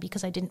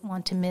because I didn't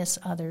want to miss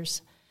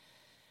others.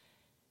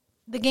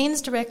 The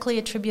gains directly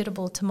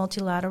attributable to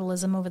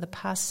multilateralism over the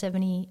past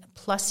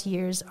 70-plus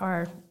years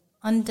are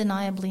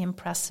undeniably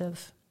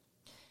impressive.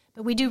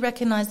 But we do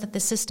recognize that the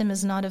system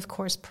is not, of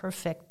course,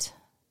 perfect.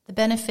 The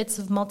benefits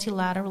of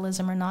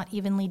multilateralism are not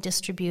evenly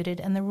distributed,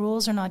 and the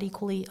rules are not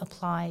equally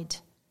applied.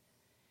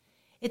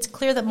 It's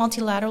clear that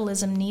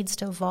multilateralism needs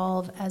to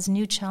evolve as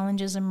new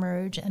challenges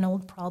emerge and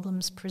old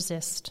problems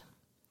persist.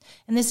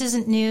 And this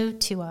isn't new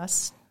to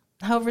us.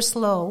 However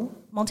slow,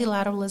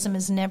 multilateralism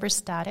is never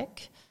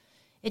static.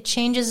 It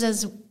changes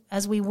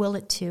as we will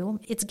it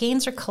to. Its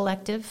gains are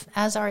collective,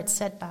 as are its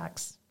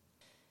setbacks.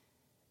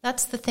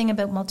 That's the thing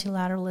about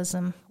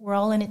multilateralism. We're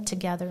all in it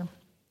together.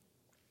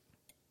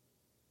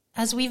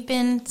 As we've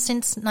been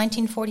since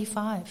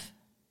 1945,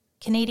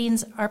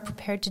 Canadians are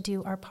prepared to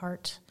do our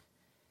part.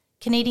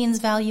 Canadians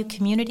value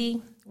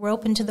community. We're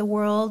open to the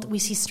world. We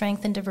see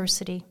strength in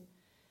diversity.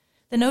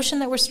 The notion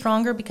that we're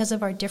stronger because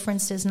of our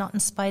differences, not in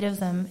spite of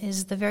them,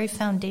 is the very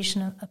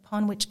foundation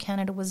upon which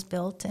Canada was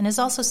built and is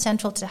also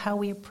central to how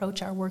we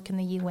approach our work in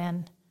the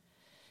UN.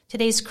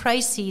 Today's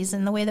crises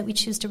and the way that we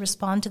choose to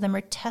respond to them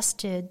are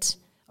tested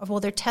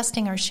they're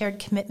testing our shared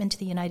commitment to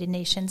the United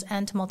Nations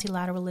and to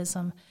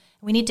multilateralism.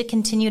 We need to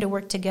continue to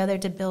work together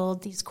to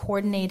build these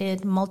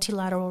coordinated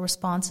multilateral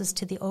responses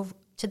to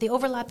the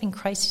overlapping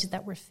crises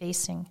that we're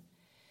facing.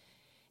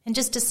 And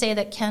just to say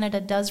that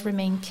Canada does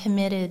remain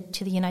committed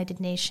to the United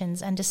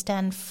Nations and to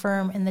stand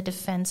firm in the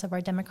defense of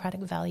our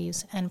democratic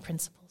values and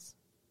principles.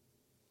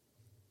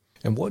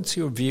 And what's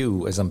your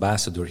view as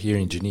ambassador here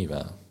in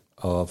Geneva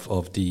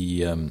of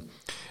the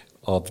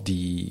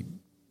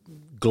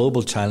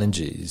global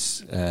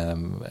challenges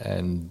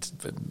and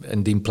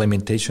the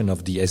implementation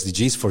of the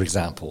SDGs, for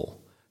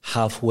example,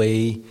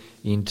 halfway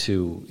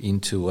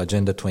into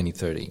Agenda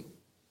 2030?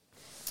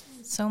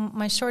 So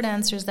my short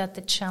answer is that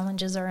the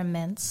challenges are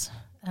immense.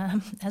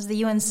 As the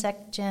UN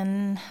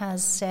SecGen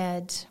has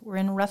said, we're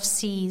in rough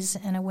seas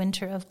and a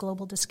winter of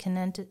global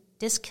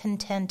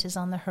discontent is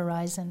on the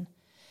horizon.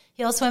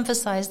 He also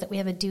emphasized that we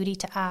have a duty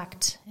to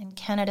act, and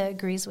Canada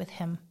agrees with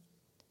him.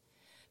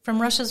 From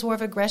Russia's war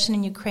of aggression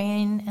in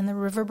Ukraine and the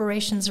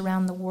reverberations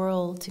around the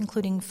world,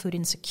 including food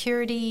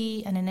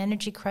insecurity and an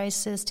energy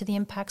crisis, to the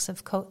impacts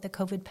of the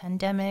COVID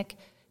pandemic,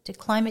 to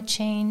climate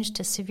change,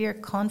 to severe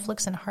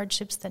conflicts and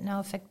hardships that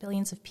now affect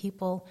billions of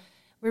people,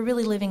 we're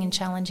really living in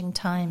challenging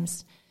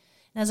times.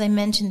 And as I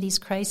mentioned, these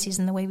crises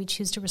and the way we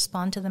choose to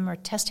respond to them are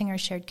testing our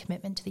shared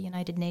commitment to the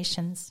United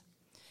Nations.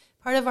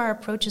 Part of our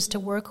approach is to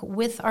work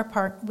with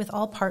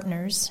all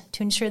partners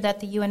to ensure that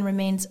the UN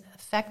remains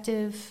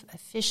effective,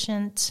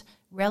 efficient,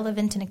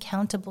 relevant, and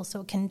accountable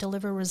so it can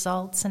deliver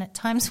results. And at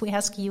times we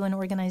ask UN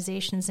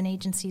organizations and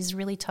agencies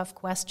really tough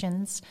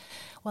questions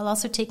while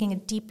also taking a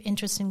deep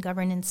interest in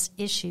governance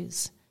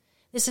issues.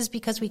 This is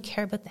because we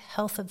care about the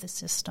health of the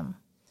system.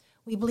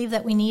 We believe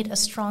that we need a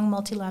strong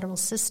multilateral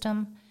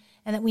system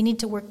and that we need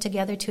to work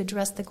together to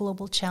address the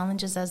global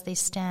challenges as they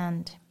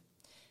stand.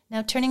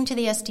 Now, turning to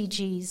the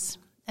SDGs,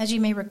 as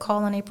you may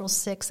recall, on April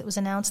 6th, it was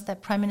announced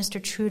that Prime Minister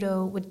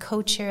Trudeau would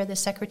co-chair the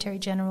Secretary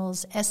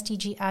General's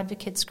SDG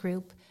Advocates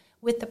Group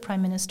with the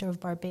Prime Minister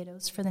of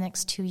Barbados for the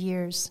next 2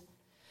 years.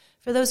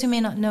 For those who may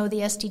not know,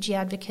 the SDG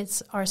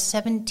Advocates are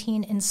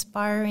 17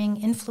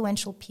 inspiring,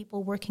 influential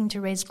people working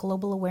to raise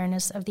global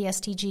awareness of the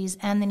SDGs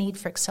and the need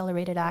for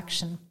accelerated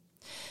action.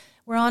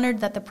 We're honored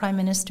that the Prime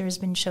Minister has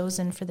been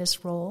chosen for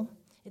this role.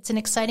 It's an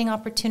exciting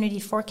opportunity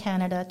for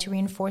Canada to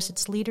reinforce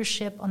its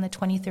leadership on the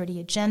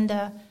 2030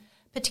 Agenda,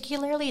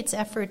 particularly its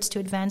efforts to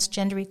advance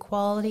gender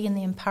equality and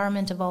the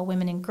empowerment of all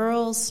women and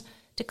girls,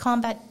 to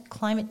combat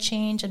climate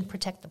change and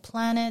protect the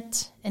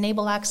planet,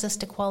 enable access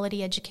to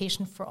quality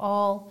education for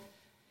all,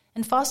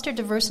 and foster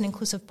diverse and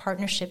inclusive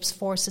partnerships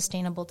for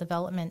sustainable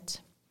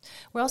development.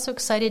 We're also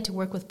excited to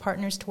work with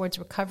partners towards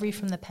recovery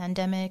from the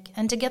pandemic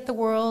and to get the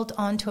world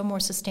onto a more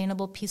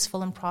sustainable,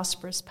 peaceful, and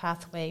prosperous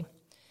pathway.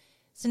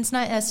 Since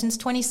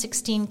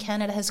 2016,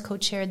 Canada has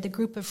co-chaired the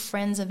Group of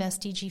Friends of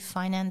SDG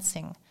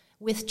Financing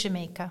with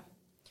Jamaica.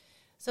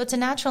 So it's a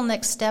natural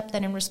next step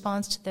that in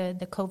response to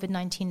the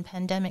COVID-19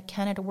 pandemic,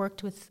 Canada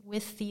worked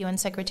with the UN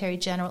Secretary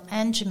General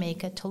and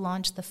Jamaica to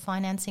launch the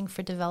Financing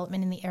for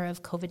Development in the Era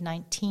of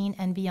COVID-19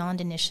 and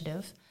Beyond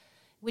initiative,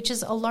 which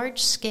is a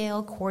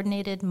large-scale,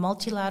 coordinated,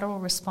 multilateral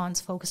response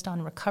focused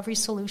on recovery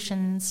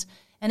solutions,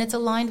 and it's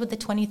aligned with the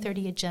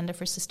 2030 Agenda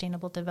for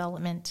Sustainable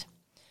Development.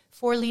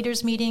 4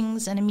 leaders'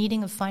 meetings and a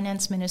meeting of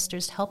finance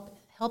ministers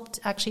helped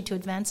actually to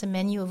advance a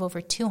menu of over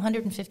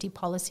 250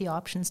 policy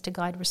options to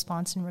guide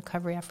response and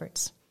recovery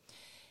efforts.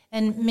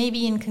 And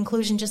maybe in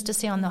conclusion, just to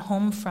say on the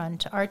home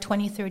front, our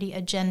 2030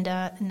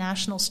 Agenda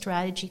national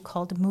strategy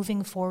called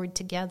Moving Forward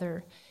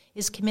Together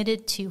is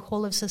committed to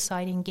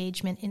whole-of-society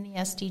engagement in the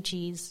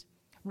SDGs,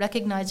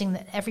 recognizing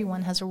that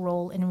everyone has a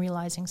role in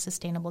realizing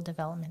sustainable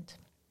development.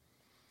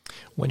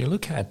 When you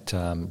look at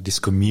this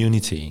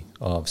community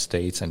of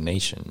states and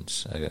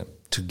nations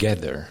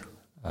together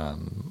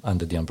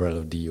under the umbrella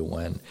of the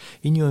UN,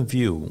 in your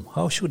view,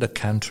 how should a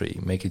country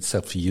make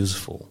itself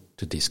useful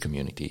to this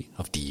community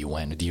of the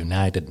UN, the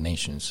United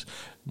Nations,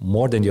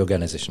 more than the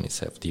organization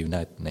itself, the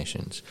United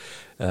Nations,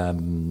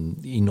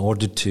 in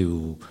order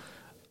to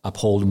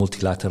uphold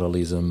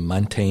multilateralism,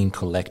 maintain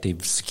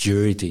collective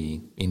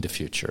security in the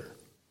future?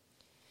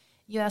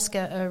 You ask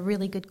a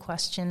really good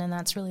question, and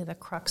that's really the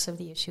crux of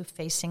the issue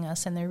facing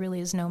us, and there really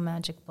is no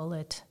magic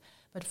bullet.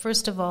 But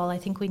first of all, I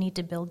think we need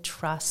to build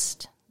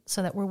trust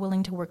so that we're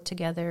willing to work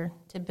together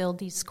to build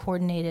these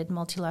coordinated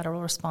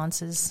multilateral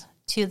responses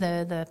to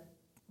the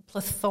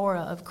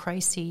plethora of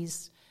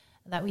crises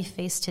that we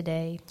face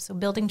today. So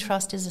building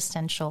trust is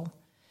essential,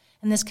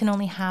 and this can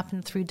only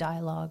happen through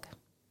dialogue.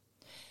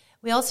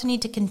 We also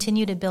need to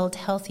continue to build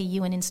healthy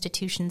UN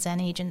institutions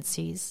and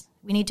agencies.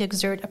 We need to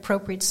exert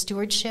appropriate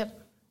stewardship,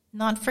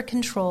 not for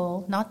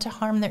control, not to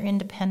harm their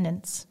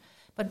independence,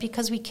 but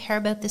because we care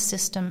about the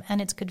system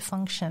and its good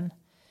function.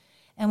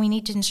 And we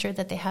need to ensure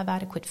that they have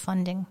adequate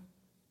funding.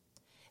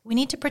 We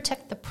need to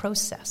protect the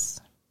process,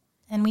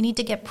 and we need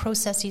to get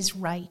processes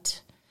right.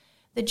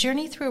 The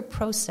journey through a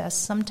process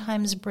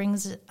sometimes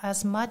brings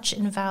as much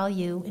in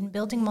value in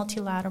building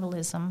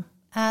multilateralism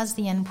as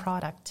the end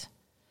product,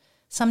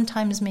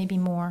 sometimes maybe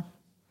more.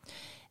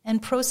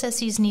 And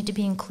processes need to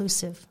be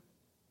inclusive.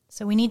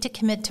 So we need to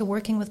commit to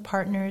working with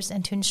partners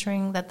and to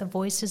ensuring that the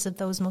voices of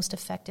those most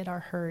affected are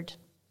heard.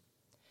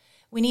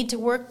 We need to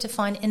work to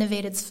find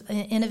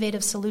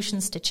innovative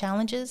solutions to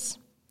challenges,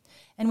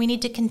 and we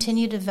need to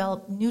continue to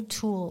develop new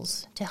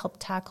tools to help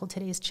tackle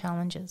today's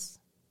challenges.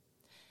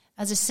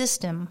 As a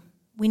system,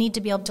 we need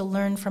to be able to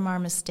learn from our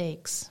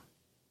mistakes,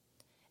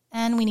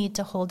 and we need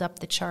to hold up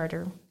the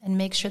Charter and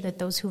make sure that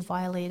those who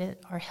violate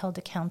it are held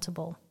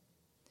accountable.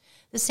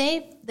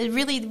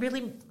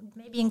 Really,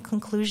 maybe in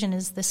conclusion,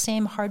 is the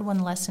same hard-won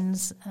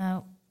lessons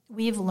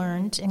we've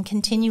learned and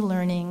continue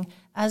learning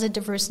as a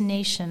diverse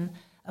nation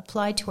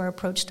apply to our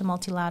approach to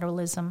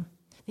multilateralism.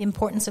 The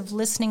importance of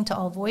listening to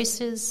all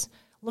voices,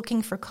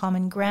 looking for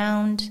common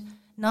ground,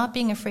 not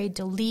being afraid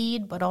to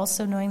lead, but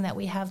also knowing that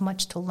we have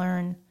much to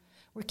learn.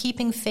 We're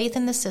keeping faith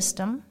in the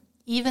system,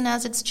 even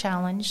as it's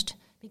challenged,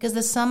 because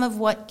the sum of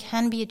what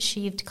can be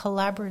achieved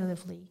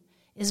collaboratively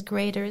is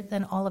greater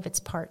than all of its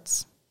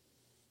parts.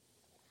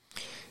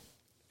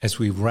 As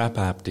we wrap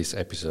up this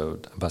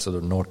episode,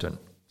 Ambassador Norton,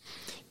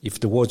 if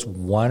there was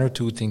one or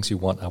two things you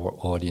want our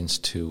audience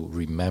to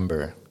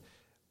remember,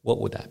 what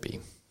would that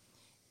be?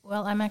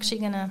 Well, I'm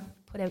actually going to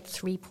put out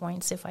 3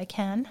 points if I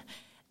can.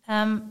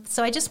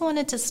 So I just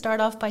wanted to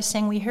start off by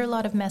saying we hear a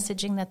lot of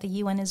messaging that the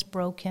UN is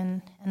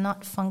broken and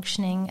not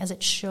functioning as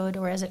it should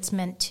or as it's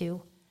meant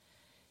to.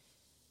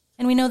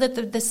 And we know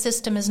that the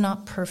system is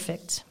not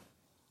perfect.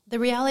 The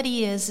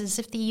reality is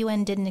if the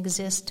UN didn't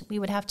exist, we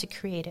would have to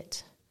create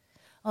it.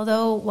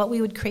 Although what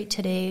we would create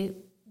today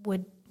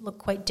would look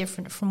quite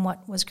different from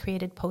what was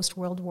created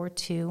post-World War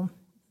II,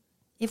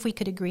 if we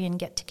could agree and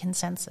get to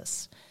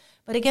consensus.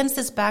 But against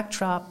this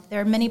backdrop,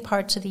 there are many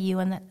parts of the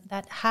UN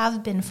that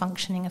have been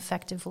functioning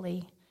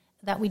effectively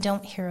that we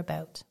don't hear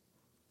about.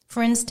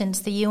 For instance,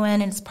 the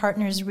UN and its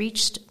partners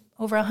reached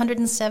over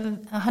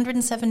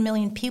 107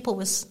 million people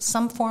with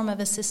some form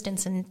of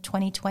assistance in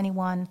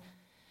 2021.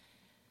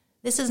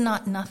 This is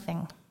not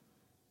nothing.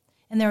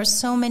 And there are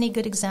so many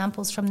good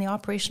examples from the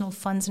operational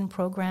funds and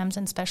programs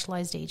and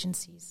specialized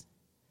agencies.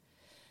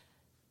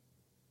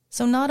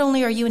 So not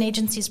only are UN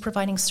agencies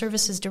providing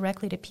services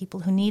directly to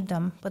people who need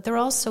them, but they're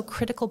also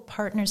critical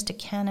partners to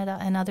Canada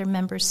and other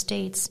member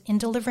states in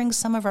delivering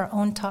some of our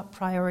own top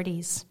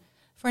priorities.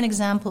 For an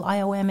example,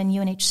 IOM and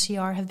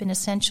UNHCR have been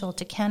essential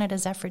to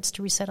Canada's efforts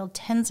to resettle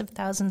tens of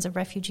thousands of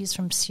refugees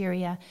from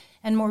Syria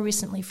and more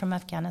recently from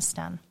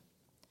Afghanistan.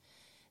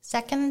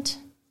 Second,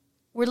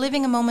 we're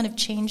living a moment of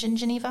change in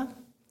Geneva,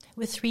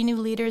 with 3 new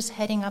leaders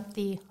heading up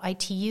the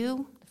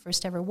ITU, the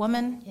first ever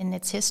woman in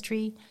its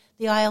history,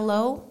 the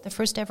ILO, the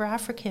first ever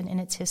African in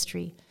its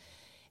history,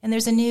 and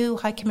there's a new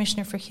High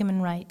Commissioner for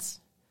Human Rights.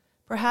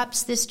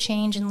 Perhaps this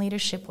change in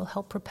leadership will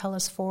help propel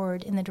us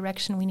forward in the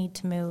direction we need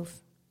to move.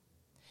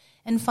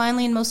 And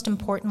finally, and most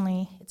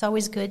importantly, it's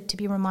always good to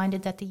be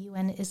reminded that the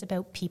UN is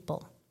about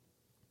people.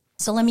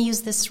 So let me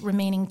use this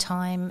remaining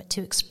time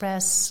to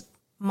express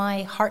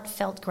my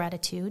heartfelt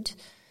gratitude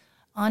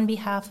on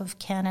behalf of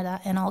Canada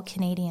and all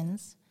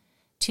Canadians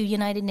to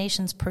United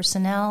Nations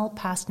personnel,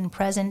 past and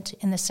present,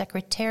 in the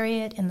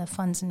Secretariat, in the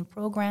funds and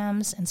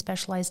programs and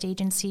specialized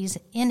agencies,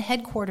 in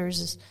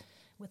headquarters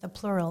with a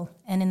plural,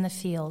 and in the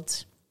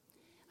field.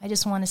 I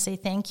just want to say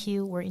thank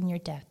you. We're in your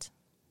debt.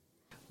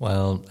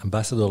 Well,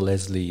 Ambassador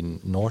Leslie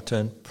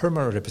Norton,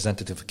 Permanent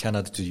Representative of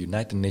Canada to the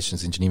United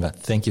Nations in Geneva,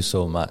 thank you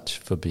so much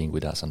for being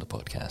with us on the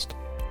podcast.